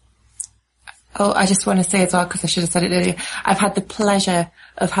 Oh, I just want to say as well, because I should have said it earlier, I've had the pleasure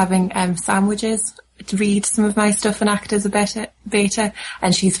of having Sandwiches to read some of my stuff and act as a beta,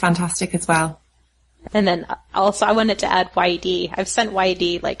 and she's fantastic as well. And then also I wanted to add YD. I've sent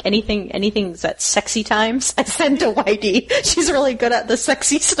YD, anything that's sexy times, I send to YD. She's really good at the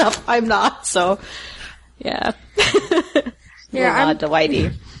sexy stuff. I'm not, so yeah. Yeah, to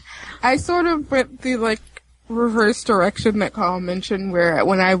YD. I sort of went the reverse direction that Colin mentioned, where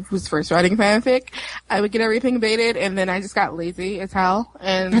when I was first writing fanfic, I would get everything baited, and then I just got lazy as hell,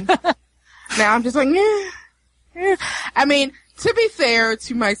 and now I'm just like, eh. I mean, to be fair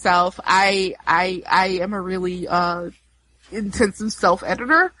to myself, I am a really intensive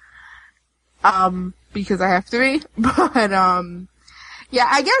self-editor, because I have to be, but yeah,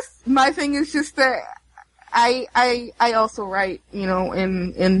 I guess my thing is just that I also write,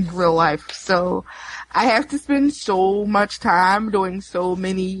 in real life. So I have to spend so much time doing so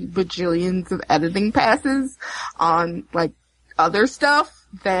many bajillions of editing passes on, like, other stuff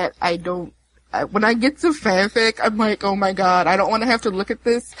that I don't, when I get to fanfic, I'm like, oh my god, I don't want to have to look at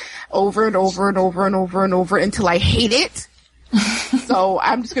this over and over and over and over and over until I hate it. So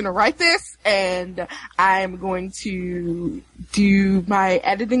I'm just gonna write this, and I'm going to do my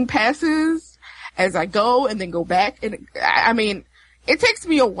editing passes as I go, and then go back. And I mean, it takes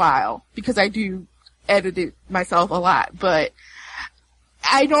me a while because I do edit it myself a lot, but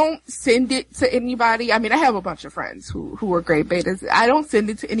I don't send it to anybody. I mean, I have a bunch of friends who are great betas. I don't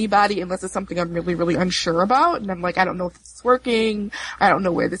send it to anybody unless it's something I'm really, really unsure about. And I'm like, I don't know if this is working. I don't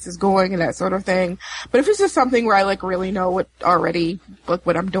know where this is going and that sort of thing. But if it's just something where I like really know what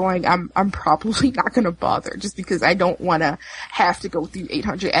I'm doing, I'm probably not going to bother, just because I don't want to have to go through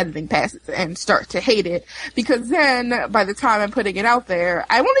 800 editing passes and start to hate it. Because then by the time I'm putting it out there,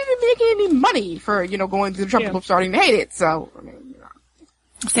 I won't even make any money for, going through the trouble of starting to hate it. So, I mean,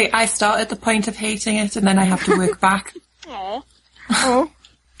 See, I start at the point of hating it, and then I have to work back. Aww. Oh.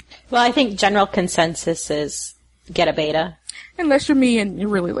 Well, I think general consensus is get a beta. Unless you're me and you're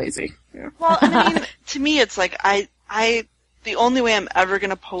really lazy. Yeah. Well, I mean, to me, it's like the only way I'm ever going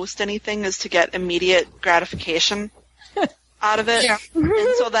to post anything is to get immediate gratification out of it. Yeah. And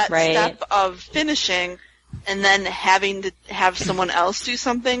so that step of finishing and then having to have someone else do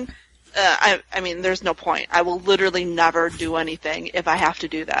something, I mean, there's no point. I will literally never do anything if I have to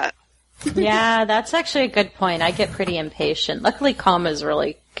do that. Yeah, that's actually a good point. I get pretty impatient. Luckily, Kama's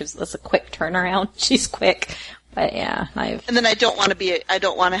really gives us a quick turnaround. She's quick, but yeah, And then I don't want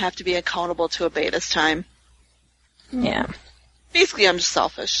to have to be accountable to a beta's time. Yeah. Basically, I'm just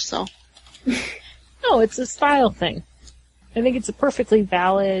selfish. So. No, it's a style thing. I think it's a perfectly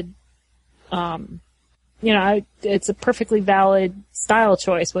valid. It's a perfectly valid style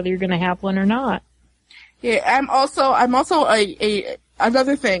choice, whether you're going to have one or not. Yeah, I'm also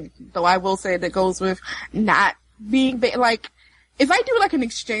another thing, though I will say, that goes with not being, like, if I do, like, an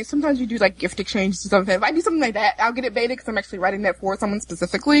exchange, sometimes you do, like, gift exchanges or something. If I do something like that, I'll get it beta because I'm actually writing that for someone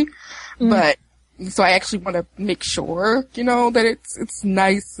specifically. But, so I actually want to make sure, that it's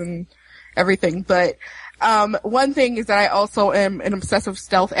nice and everything. But, one thing is that I also am an obsessive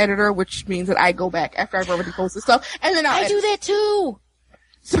stealth editor, which means that I go back after I've already posted stuff, and then I do that too!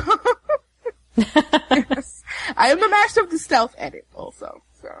 So, yes. I am the master of the stealth edit also,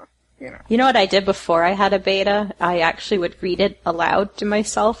 so, You know what I did before I had a beta? I actually would read it aloud to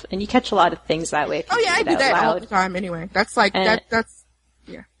myself, and you catch a lot of things that way. If you I do that all the time anyway. That's like, that's,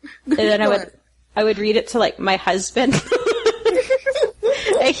 yeah. And then I would read it to, like, my husband.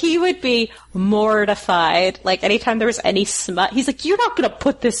 He would be mortified. Like, anytime there was any smut, he's like, "You're not gonna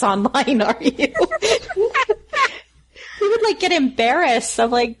put this online, are you?" He would, like, get embarrassed.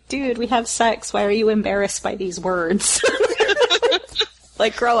 I'm like, dude, we have sex. Why are you embarrassed by these words?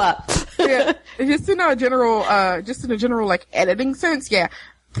 Like, grow up. Yeah. Just in a general, like, editing sense, yeah.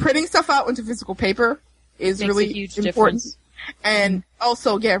 Printing stuff out into physical paper is Makes really a huge important. Difference. And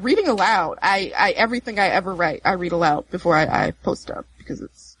also, yeah, reading aloud. Everything I ever write, I read aloud before I post up, because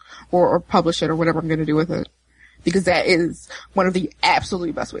it's, or publish it, or whatever I'm gonna do with it. Because that is one of the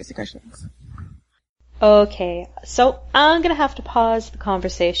absolutely best ways to catch things. Okay, so I'm gonna have to pause the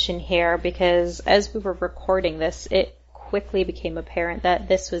conversation here, because as we were recording this, it quickly became apparent that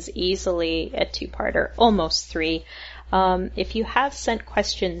this was easily a two-parter, almost three. If you have sent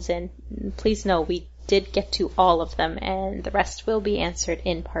questions in, please know we did get to all of them, and the rest will be answered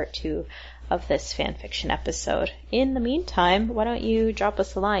in part 2 of this fanfiction episode. In the meantime, why don't you drop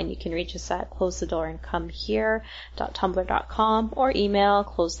us a line? You can reach us at closethedoorandcomehere.tumblr.com or email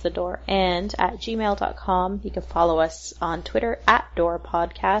closethedoorand@gmail.com. You can follow us on Twitter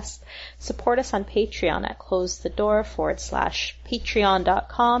 @DoorPodcast. Support us on Patreon at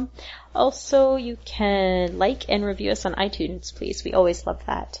closethedoor/patreon.com. Also, you can like and review us on iTunes, please. We always love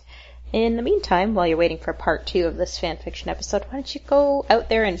that. In the meantime, while you're waiting for part 2 of this fanfiction episode, why don't you go out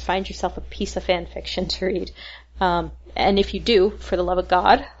there and find yourself a piece of fanfiction to read? And if you do, for the love of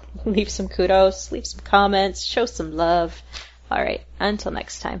God, leave some kudos, leave some comments, show some love. Alright, until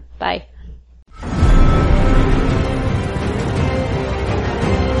next time. Bye.